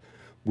idea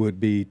would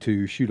be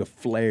to shoot a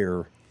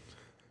flare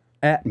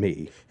at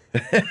me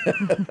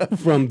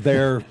from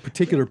their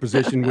particular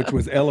position, which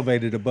was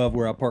elevated above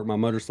where I parked my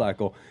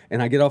motorcycle.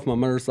 And I get off my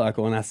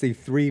motorcycle, and I see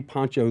three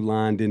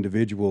poncho-lined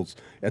individuals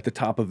at the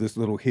top of this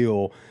little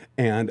hill,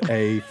 and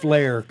a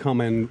flare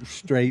coming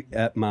straight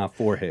at my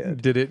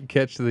forehead. Did it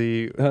catch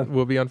the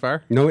Whoopie on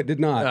fire? No, it did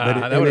not. Ah,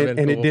 But that would've been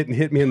and cool. it didn't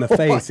hit me in the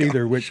face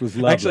either, which was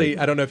lovely. Actually,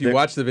 I don't know if you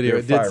watched the video.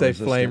 It they're did say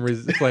fire flame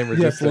resistant. yeah,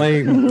 resistant.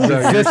 flame So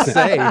you're resistant.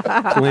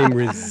 safe. Flame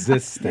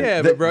resistant.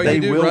 Yeah, but bro, They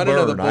you do will run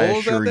into the burn, I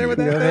bulls out assure there you. with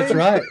that Yeah, that's thing?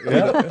 right.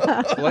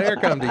 Yeah. Flare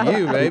come to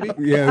you, baby.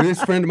 Yeah,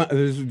 this friend of mine,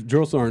 this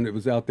drill sergeant that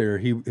was out there,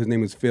 his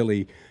name was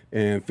Philly,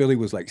 and Philly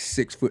was like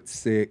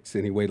 6'6",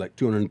 and he weighed like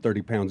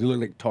 230 pounds. He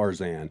looked like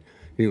Tarzan.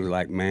 He was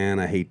like, man,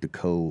 I hate the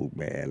cold,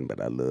 man,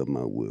 but I love my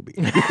Whoopie.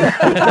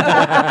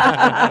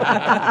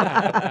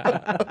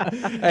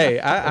 Hey,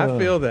 I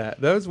feel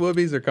that. Those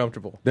Whoopies are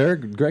comfortable. They're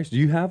great. Do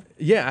you have?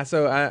 Yeah,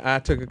 so I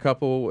took a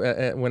couple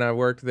when I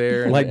worked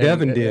there. Like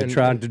Devin did,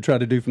 tried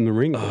to do from the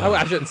ring.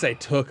 I shouldn't say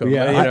took them.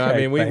 Yeah, I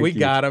okay, mean, we thank you.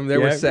 got them. There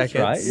Yeah, were that's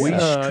seconds. right, We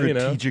yeah.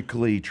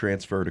 strategically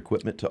transferred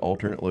equipment to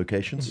alternate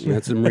locations.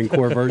 That's the Marine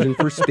Corps version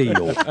for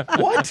steel.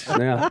 What?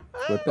 Yeah,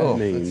 that's what that Oh, that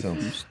means.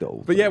 sounds- You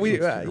stole. But yeah,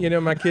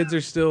 from my kids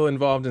are still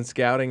involved in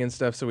scouting and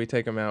stuff, so we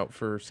take them out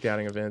for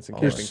scouting events and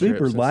They're camping super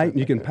trips and light, stuff and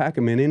you like can that. pack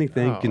them in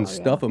anything. You can Oh,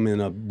 stuff them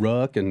in a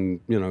ruck, and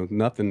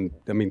nothing.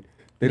 I mean,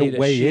 they Need don't a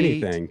weigh sheet.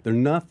 anything. They're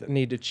nothing.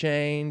 Need to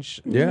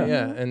change. Yeah.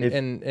 yeah, and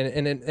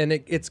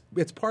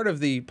it's part of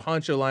the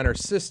poncho liner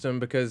system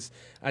because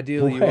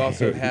ideally you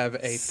also Wait, have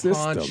a system.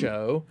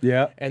 poncho.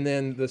 Yeah. and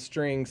then the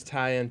strings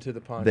tie into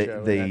the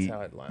poncho. They and that's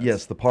how it lines.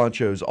 yes, the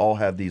ponchos all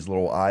have these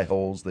little eye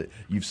holes that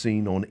you've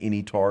seen on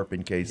any tarp.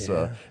 In case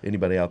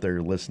anybody out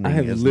there listening, I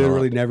have has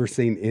literally not. never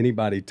seen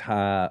anybody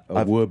tie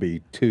a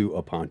Whoopie to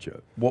a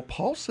poncho. Well,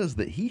 Paul says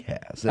that he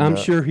has. I'm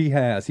sure he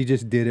has. He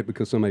just did it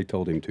because somebody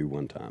told him to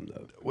one time,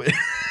 though.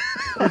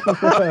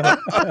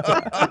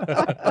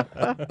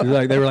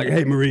 They were like,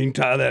 "Hey, Marine,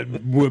 tie that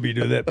Whoopie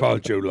to that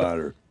poncho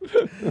liner."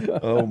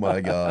 Oh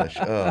my gosh!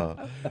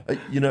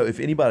 If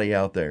anybody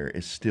out there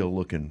is still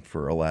looking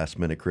for a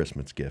last-minute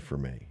Christmas gift for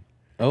me,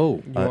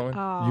 Oh, You want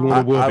one? you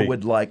want a I Whoopie?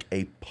 would like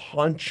a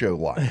poncho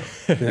liner.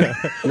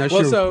 Not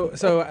Well, sure,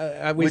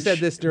 so we which said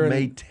this during.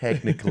 may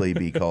technically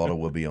be called a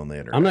whoopee on the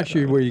internet. I'm not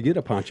sure where you get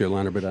a poncho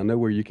liner, but I know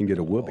where you can get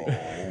a Whoopie.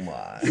 Oh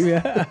my!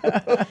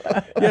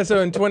 Yeah, so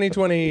in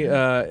 2020,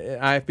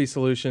 IFB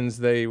Solutions,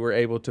 they were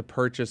able to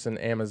purchase an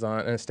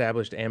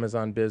established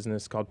Amazon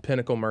business called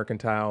Pinnacle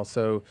Mercantile.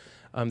 So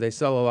they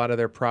sell a lot of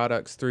their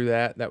products through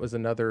that. That was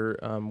another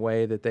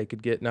way that they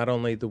could get not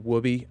only the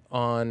Whoopie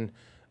on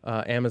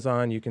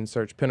Amazon, you can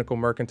search Pinnacle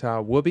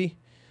Mercantile Woobie.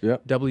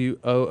 Yep.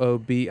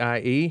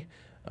 WOOBIE.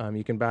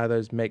 You can buy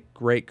those, make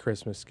great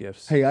Christmas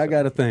gifts. Hey, I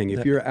got a thing.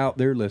 If you're out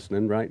there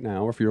listening right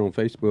now, or if you're on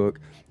Facebook,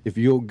 if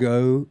you'll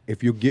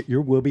get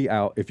your Woobie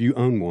out, if you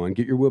own one,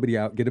 get your Woobie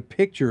out, get a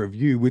picture of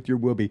you with your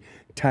Woobie,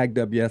 tag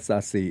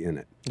WSIC in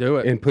it. Do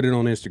it. And put it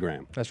on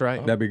Instagram. That's right.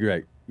 That'd be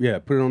great. Yeah,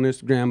 put it on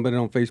Instagram, put it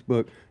on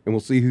Facebook, and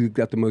we'll see who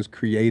got the most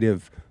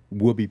creative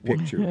Woobie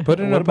picture. Put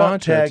it in What a about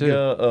poncho, tag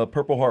too.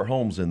 Purple Heart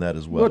Homes in that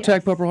as well? Well,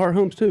 tag Purple Heart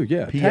Homes too.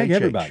 Yeah, tag PHH.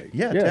 everybody.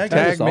 Yeah, tag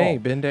tag us Tag me, all.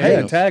 Ben Yeah,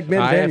 Daniels. tag Ben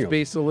Daniels.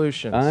 IFB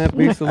Solutions.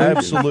 IFB Solutions.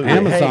 Absolutely.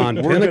 Amazon,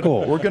 Hey,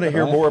 Pinnacle. We're going to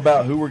hear more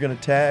about who we're going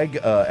to tag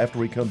after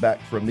we come back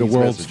from The these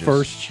world's messages.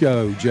 first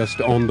show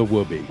just on the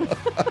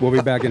Woobie. We'll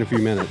be back in a few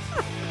minutes.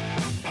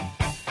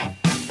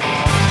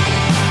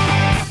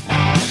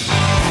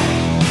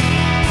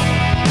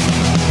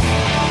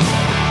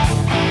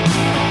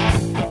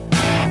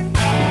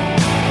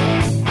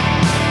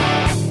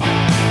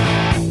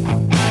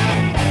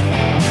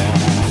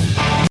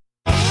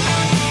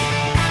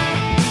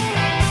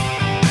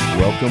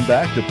 Welcome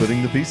back to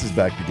Putting the Pieces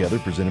Back Together,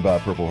 presented by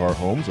Purple Heart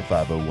Homes, a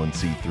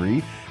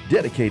 501c3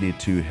 dedicated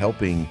to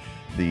helping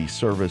the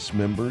service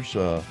members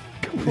All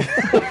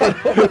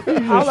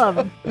of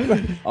them.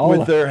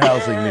 with their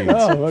housing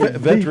needs.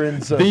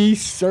 Veterans. The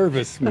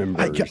service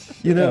members.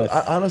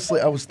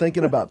 Honestly, I was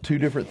thinking about two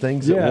different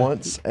things Yeah. at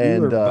once, You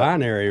and were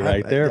binary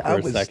right there for I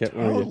a was second,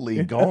 weren't you?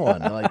 totally gone.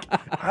 Like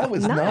I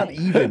was not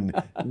even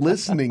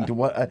listening to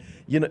what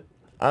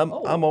I'm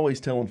always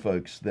telling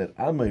folks that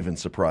I'm even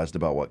surprised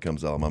about what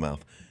comes out of my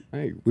mouth.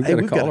 Hey, we've got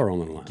a caller on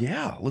the line.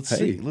 Yeah, let's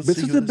Hey, see. Let's this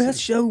see is who the this best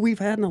is. show we've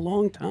had in a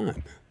long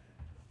time.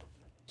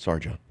 Sorry,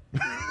 John.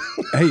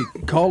 Hey,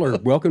 caller,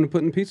 welcome to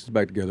Putting Pieces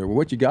Back Together.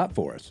 What you got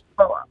for us?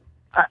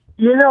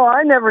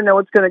 I never know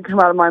what's going to come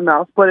out of my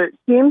mouth, but it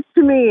seems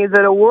to me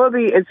that a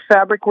Woobie is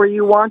fabric where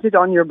you want it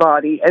on your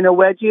body, and a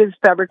wedgie is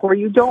fabric where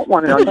you don't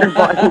want it on your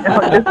body.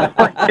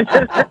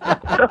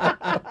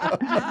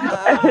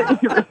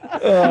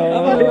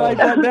 Write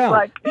that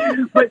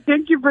down. But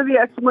thank you for the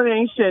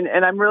explanation,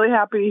 and I'm really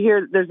happy to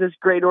hear that there's this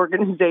great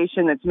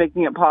organization that's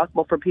making it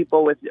possible for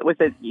people with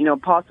a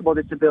possible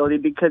disability,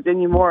 because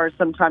anymore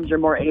sometimes you're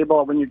more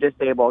able when you're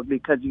disabled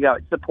because you got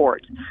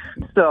support.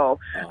 So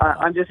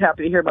I'm just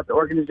happy to hear about the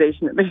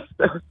organization that makes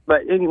those.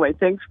 But anyway,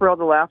 thanks for all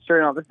the laughter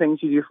and all the things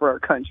you do for our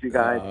country,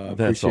 guys.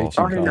 That's appreciate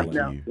awesome. you Thank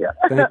calling. you. Yeah.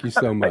 Thank you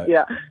so much.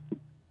 Yeah.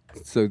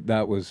 So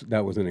that was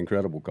an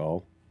incredible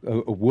call. A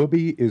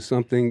Woobie is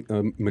something,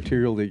 a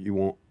material that you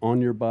want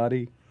on your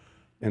body,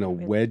 and a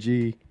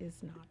wedgie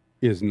Is not.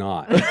 is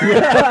not.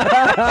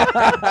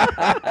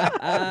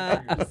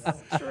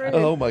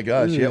 Oh my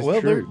gosh! It Yeah. is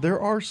Well, true. there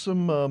are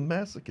some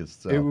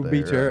masochists out It would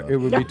there. be it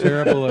would be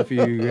terrible if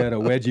you had a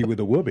wedgie with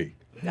a Woobie.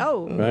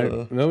 No.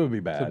 Right? That would be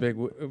bad. It's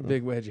a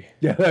big wedgie.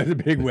 Yeah, that's a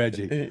big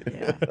wedgie.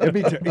 It'd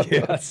be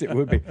yes, it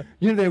would be.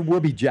 You know, they have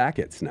Woobie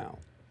jackets now.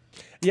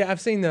 Yeah,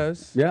 I've seen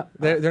those. Yeah.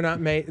 They're not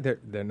made.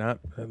 They're not.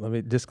 Let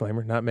me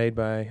disclaimer. Not made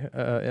by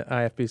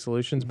IFB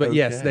Solutions, but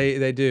yes, Okay.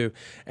 they do.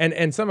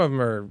 And some of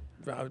them are,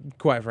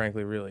 quite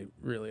frankly, really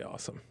really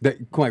awesome.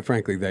 Quite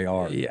frankly, they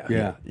are.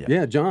 Yeah.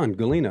 Yeah. John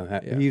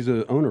Galena, he's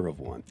the owner of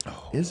one.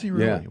 Is he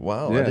really? Yeah.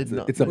 Wow! Yeah, I did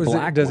not. it's a know.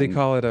 black Does he one.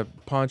 call it a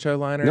poncho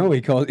liner? No,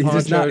 he's poncho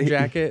just not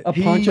jacket. A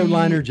poncho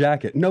liner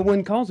jacket. No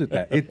one calls it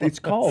that. It's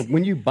called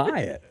when you buy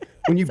it.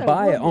 When you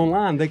buy it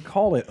online, they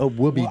call it a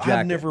Woobie jacket.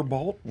 I've never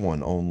bought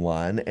one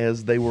online,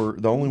 as they were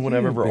the only one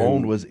I've ever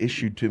owned was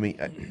issued to me.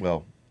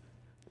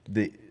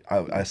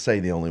 I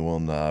say the only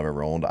one that I've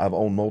ever owned. I've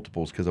owned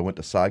multiples because I went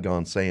to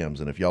Saigon Sam's,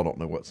 and if y'all don't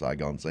know what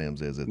Saigon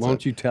Sam's is, Why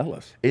don't you tell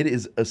us? It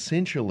is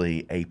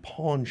essentially a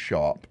pawn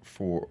shop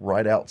for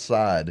right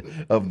outside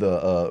of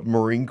the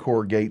Marine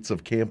Corps gates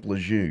of Camp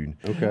Lejeune.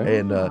 Okay.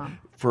 And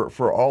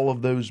for all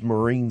of those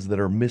Marines that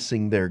are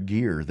missing their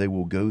gear, they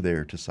will go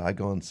there to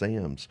Saigon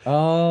Sam's.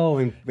 Oh,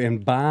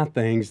 and buy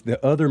things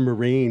that other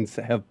Marines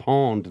have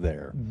pawned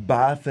there.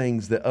 Buy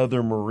things that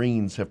other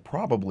Marines have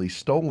probably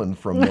stolen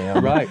from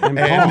them. Right, and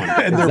And,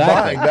 pawned. and they're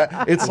Exactly. buying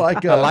that. It's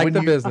like I like when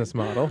the you, business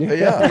model.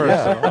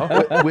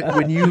 Yeah.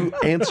 When you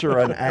answer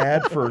an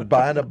ad for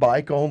buying a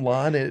bike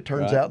online and it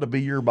turns out to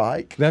be your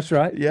bike. That's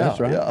right. Yeah, That's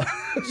right. yeah.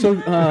 So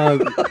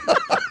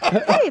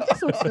Hey,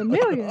 this looks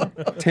familiar.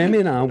 Tammy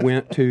and I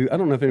went to, I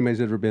don't know if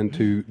anybody's ever been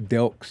to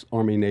Delk's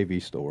Army Navy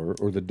store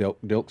or the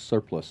Delk's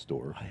Surplus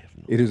store. I have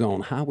not. It is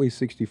on Highway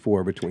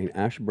 64 between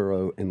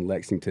Asheboro and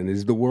Lexington. It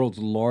is the world's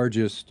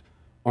largest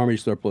Army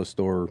surplus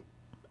store.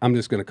 I'm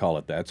just going to call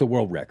it that. It's a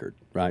world record,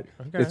 right?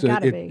 Okay.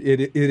 Gotta be.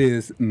 It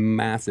is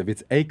massive.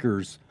 It's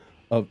acres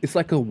of, it's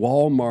like a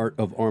Walmart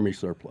of Army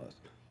surplus.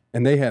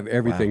 And they have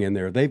everything in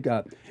there. They've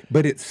got,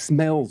 but it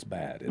smells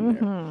bad in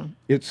there.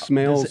 It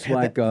smells Does it have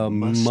like that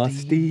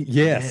musty.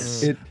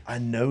 Yes. I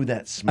know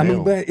that I smell.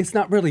 mean, but it's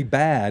not really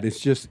bad. It's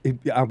just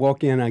I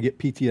walk in, I get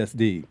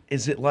PTSD.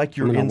 Is it like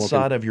you're When I walk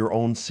inside in. of your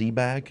own sea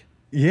bag?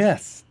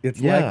 Yes, it's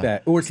Yeah. like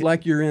that, or it's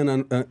like you're in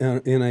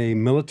a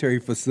military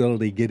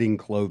facility getting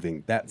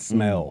clothing. That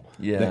smell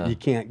Yeah. that you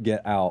can't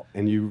get out,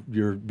 and you've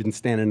been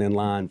standing in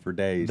line for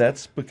days.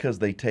 That's because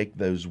they take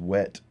those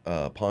wet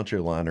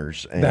poncho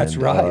liners and That's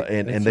right.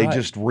 and That's they right.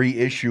 just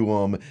reissue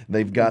them.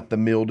 They've got the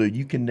mildew.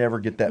 You can never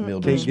get that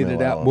mildew Can't smell get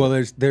it out. of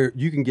Well,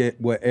 you can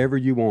get whatever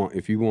you want.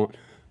 If you want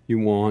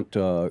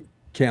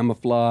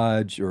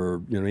camouflage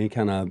or any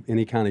kind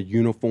of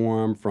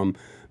uniform from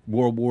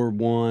World War I,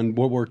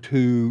 World War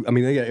II. I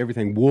mean, they got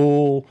everything.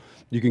 Wool.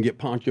 You can get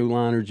poncho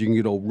liners. You can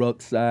get old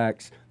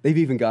rucksacks.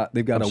 They've got.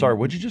 I'm sorry,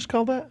 what'd you just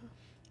call that?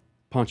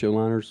 Poncho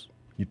liners.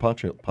 You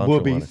poncho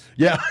Whoopies. liner.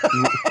 Yeah.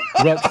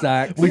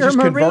 Rucksacks. We You're just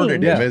a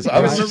converted Marine. him. Yeah. I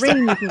You're was a just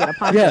Marine, you can get a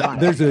poncho Yeah, on.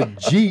 there's a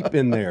Jeep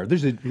in there.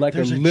 There's a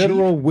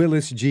literal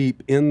Willis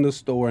Jeep in the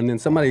store. And then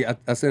somebody,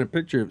 I sent a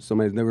picture of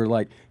somebody, and they were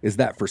like, "Is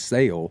that for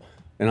sale?"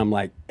 And I'm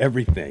like,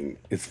 "Everything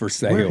is for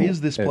sale." Where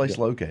is this place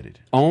located?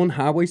 On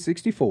Highway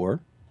 64,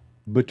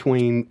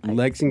 between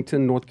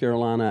Lexington, North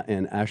Carolina,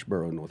 and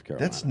Asheboro, North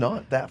Carolina. That's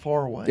not that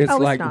far away. It's Oh,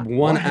 it's like not. 1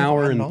 Why have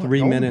hour I and not 3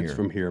 gone minutes here?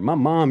 from here. My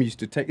mom used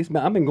to take.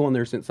 I've been going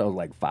there since I was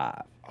like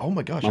 5. Oh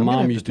my gosh! My I'm gonna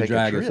mom have used to take a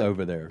drag us trip.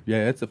 over there.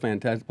 Yeah, it's a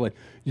fantastic place.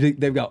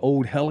 They've got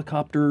old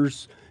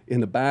helicopters in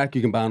the back.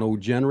 You can buy an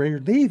old generator.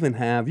 They even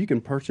have, you can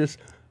purchase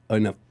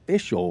an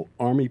official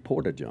Army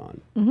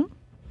Porta-John. Mm-hmm.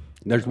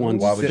 There's one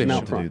Why would you sitting want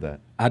out to front. do that?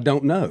 I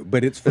don't know,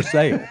 but it's for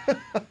sale.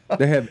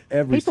 They have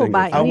every People single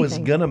buy thing. I was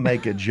anything. gonna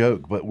make a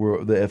joke, but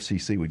the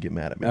FCC would get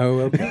mad at me. Oh,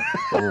 okay.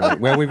 All right.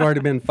 Well, we've already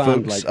been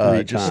fined Folks, like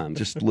 3 just times.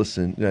 just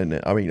listen. No,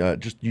 I mean,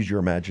 just use your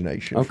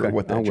imagination for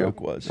what I that will.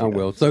 joke was. I you know.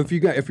 will. So if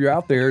you're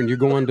out there and you're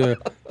going to,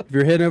 if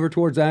you're heading over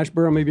towards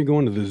Asheboro, maybe you're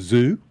going to the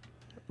zoo,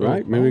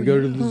 right? Maybe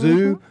go to the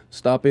zoo,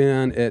 stop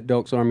in at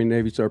Delk's Army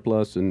Navy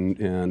Surplus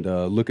and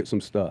look at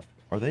some stuff.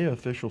 Are they an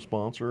official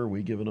sponsor? Are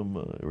we giving them?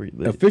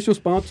 Official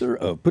sponsor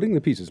of Putting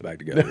the Pieces Back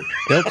Together,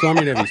 Delk's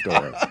Army Navy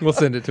Store. We'll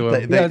send it to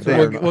them. they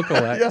We'll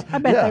collect. I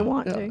bet they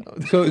want to.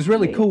 So it's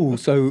really cool.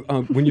 So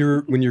when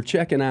you're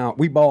checking out,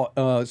 we bought.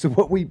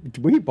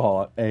 We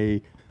bought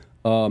a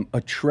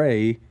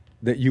tray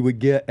that you would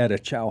get at a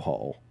chow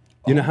hall.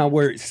 You know how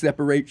where it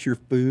separates your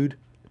food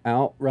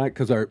out, right?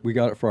 Because we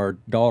got it for our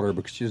daughter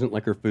because she doesn't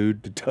like her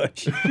food to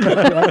touch.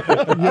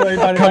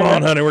 Come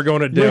on, honey, we're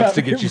going to Dev's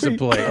to get you some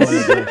plates.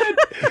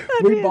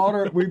 We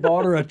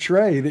bought her a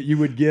tray that you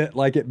would get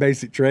like at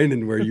basic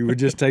training, where you would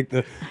just take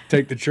the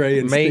tray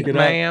and Mate, stick it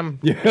ma'am.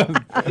 up.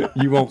 Yeah,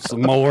 you want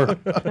some more?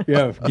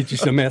 Yeah, get you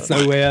some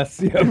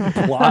SOS. Yeah,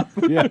 plop.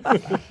 Yeah.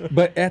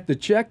 But at the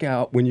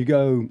checkout, when you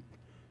go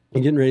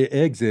and getting ready to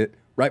exit,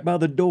 right by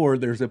the door,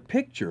 there's a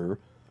picture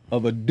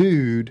of a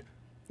dude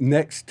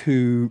next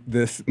to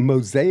this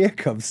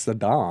mosaic of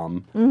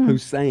Saddam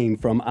Hussein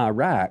from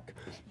Iraq,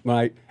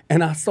 right?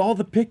 And I saw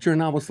the picture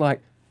and I was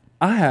like,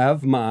 I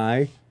have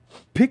my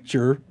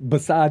picture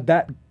beside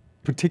that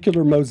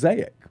particular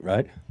mosaic,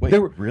 right? Wait,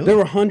 really? There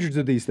were hundreds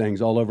of these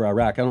things all over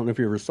Iraq. I don't know if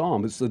you ever saw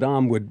them, but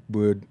Saddam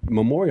would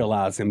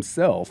memorialize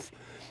himself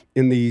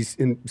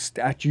in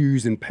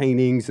statues and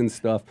paintings and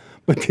stuff.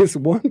 But this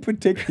one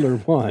particular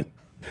one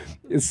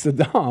is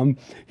Saddam.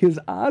 His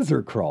eyes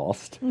are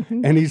crossed,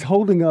 and he's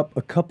holding up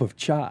a cup of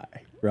chai.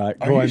 Right?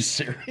 Are you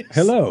serious?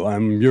 Hello,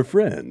 I'm your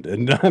friend,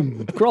 and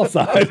I'm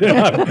cross-eyed. And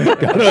I've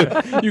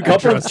got a cup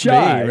of trust me,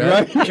 chai,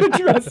 right? right? You can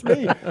trust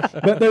me.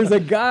 But there's a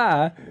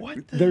guy.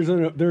 There's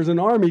an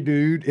army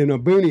dude in a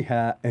boonie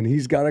hat, and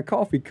he's got a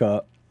coffee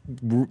cup.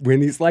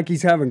 When he's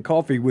having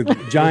coffee with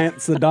giant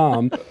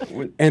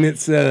Saddam, and it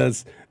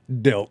says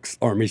Delk's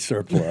Army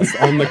Surplus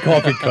on the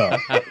coffee cup.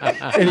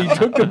 And he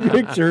took the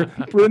picture,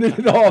 printed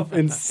it off,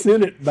 and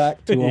sent it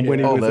back to him when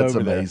he was that's over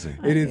amazing.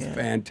 there. It is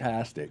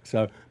fantastic.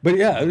 So, but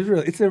yeah,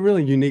 it's a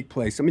really unique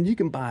place. I mean, you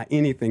can buy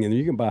anything, and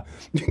you can buy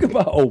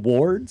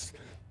awards.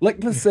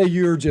 Like, let's say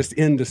you're just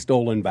into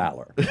stolen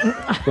valor,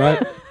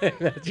 right?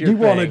 You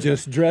want to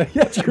just dress.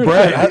 That's your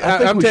Brad, thing. I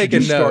think I'm we should taking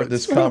just start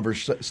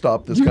notes. this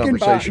stop this You can buy-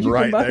 conversation you can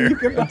right buy- there. you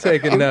can buy- I'm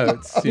taking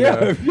notes. You Yeah,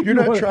 know. if you You're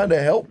not wanna- trying to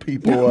help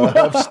people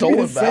have stolen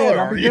I'm just saying, valor,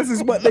 I are mean, you? this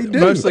is what they do.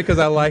 Mostly because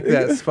I like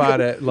that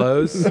spot at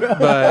Lowe's,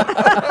 but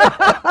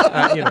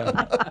you know,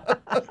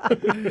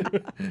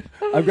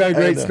 I've got a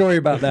great story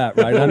about that,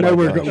 right? I know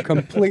we're going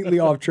completely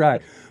off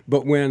track,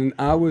 but when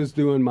I was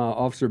doing my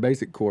officer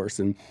basic course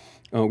and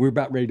we were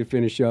about ready to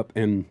finish up,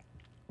 and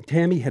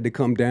Tammy had to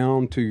come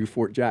down to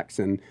Fort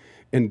Jackson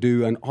and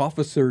do an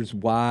officer's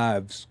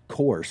wives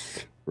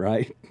course,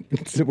 right?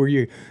 So where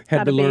you had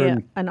How to to be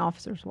learn. an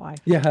officer's wife.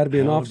 Yeah, how to be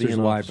an How to be officer's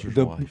an wife. officer's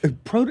The-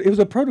 wife. it was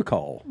a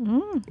protocol,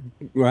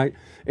 right?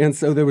 And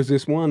so there was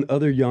this one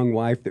other young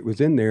wife that was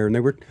in there, and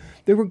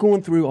they were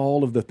going through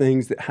all of the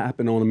things that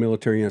happen on a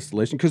military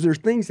installation, because there's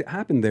things that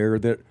happen there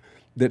that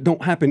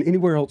don't happen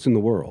anywhere else in the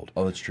world.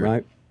 Oh, that's true.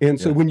 Right? And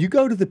so when you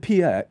go to the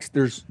PX,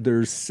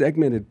 there's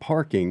segmented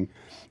parking,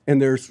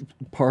 and there's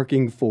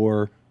parking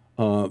for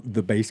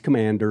the base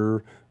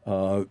commander,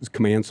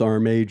 command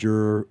sergeant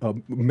major,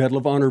 Medal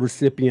of Honor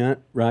recipient,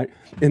 right?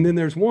 And then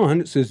there's one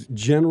that says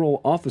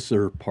general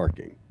officer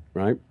parking,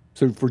 right?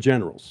 So for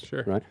generals,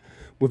 Sure. right?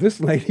 Well, this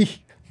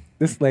lady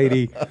This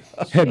lady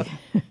had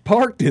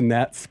parked in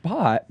that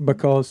spot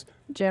because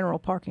General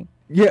parking.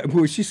 yeah,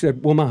 well, she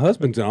said, well, my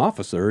husband's an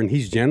officer, and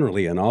he's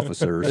generally an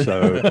officer,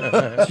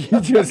 so she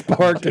just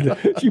parked in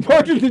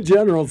the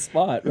general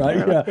spot, right?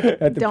 Yeah,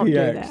 at the Don't do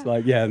PX. that.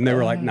 Like, yeah, and they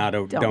were like, no,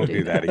 don't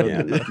do that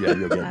again. Yeah,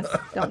 you'll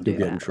Don't do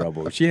get in that.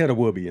 trouble. She had a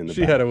whoopee in the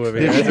She back. had a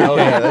whoopee. Oh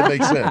yeah, that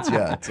makes sense.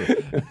 Yeah.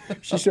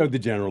 She showed the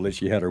general that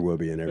she had her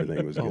whoopee and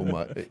everything was good. Oh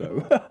my.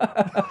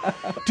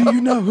 Do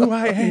you know who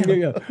I am?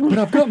 Yeah. But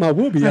I've got my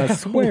whoopee, I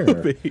swear.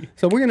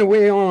 So we're going to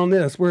weigh on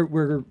this.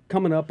 We're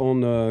coming up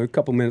on a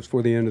couple minutes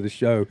before the end of the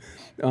show.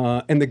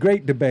 And the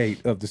great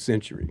debate of the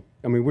century.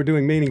 I mean, we're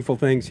doing meaningful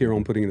things here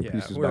on putting the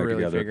pieces we're back really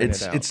together. figuring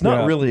it out. It's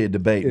not Yeah. really a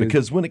debate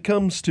because when it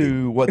comes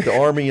to what the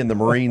Army and the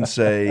Marines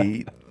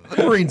say,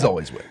 the Marines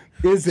always win.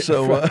 Is it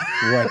So,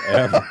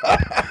 whatever?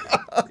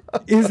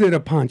 Is it a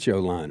poncho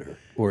liner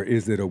or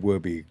is it a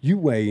whoopee? You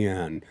weigh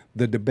in.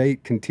 The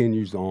debate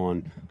continues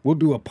on. We'll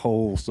do a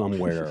poll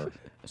somewhere,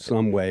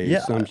 some way, Yeah.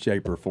 some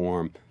shape or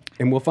form,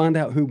 and we'll find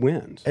out who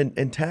wins.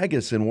 And tag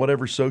us in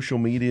whatever social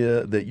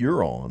media that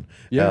you're on.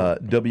 Yeah.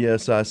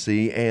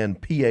 WSIC and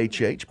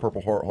PHH,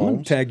 Purple Heart I'm gonna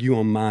Homes. tag you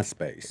on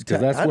MySpace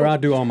because that's I where don't- I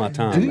do all my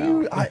time Do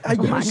now. you?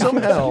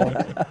 Somehow,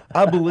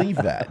 I believe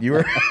that.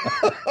 You're.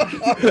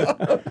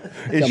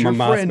 Is Got your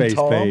my friend MySpace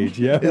Tom? page,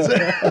 yeah. Is it-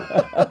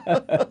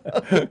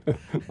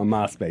 My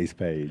MySpace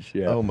page,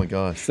 yeah. Oh my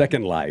gosh.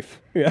 Second Life.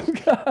 Yeah.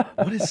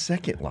 What is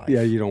Second Life?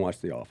 Yeah, you don't watch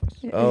The Office.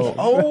 Oh,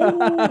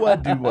 I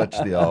do watch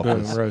The Boom,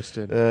 Office.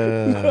 roasted.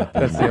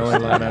 That's the only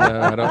line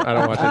I know. I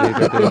don't watch it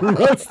either. Dude.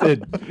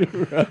 Roasted.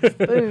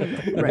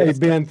 Boom. Hey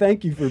Ben,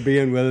 thank you for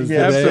being with us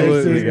Yeah, today.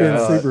 absolutely, It's been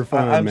guys. super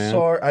fun, I'm man.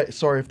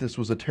 sorry if this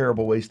was a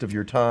terrible waste of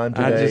your time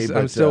today. I'm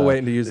but, still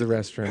waiting to use the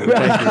restroom.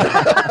 Thank you.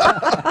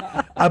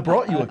 I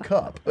brought you a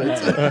cup.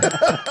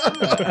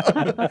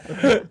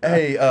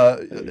 Hey,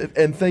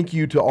 and thank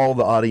you to all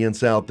the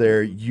audience out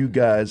there. You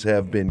guys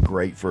have been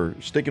great for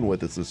sticking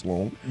with us this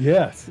long.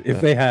 Yes,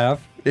 if they have.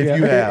 If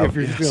you have, If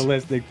you're yes. still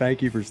listening,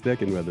 thank you for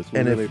sticking with us. We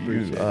And really if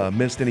appreciate you it.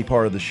 missed any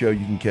part of the show,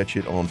 you can catch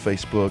it on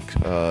Facebook,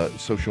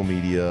 social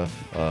media,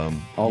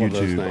 All of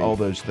those YouTube, things. all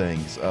those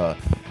things.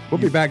 We'll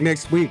be back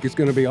next week. It's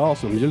going to be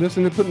awesome. You're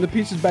listening to Putting the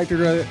Pieces Back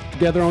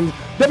Together on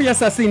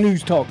WSIC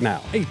News Talk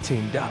now.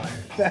 $18.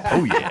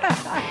 Oh,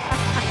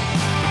 yeah.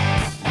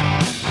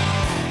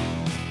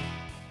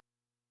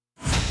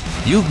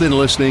 You've been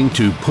listening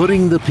to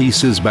Putting the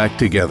Pieces Back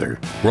Together,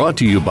 brought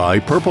to you by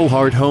Purple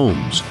Heart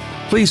Homes.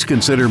 Please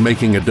consider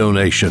making a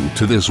donation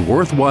to this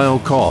worthwhile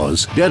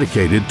cause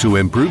dedicated to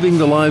improving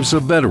the lives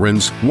of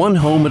veterans one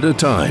home at a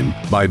time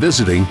by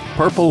visiting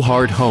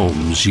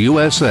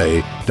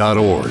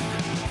purplehearthomesusa.org.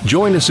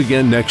 Join us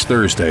again next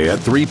Thursday at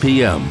 3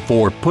 p.m.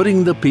 for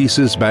Putting the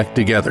Pieces Back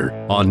Together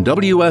on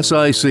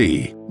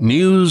WSIC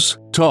News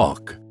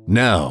Talk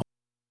Now.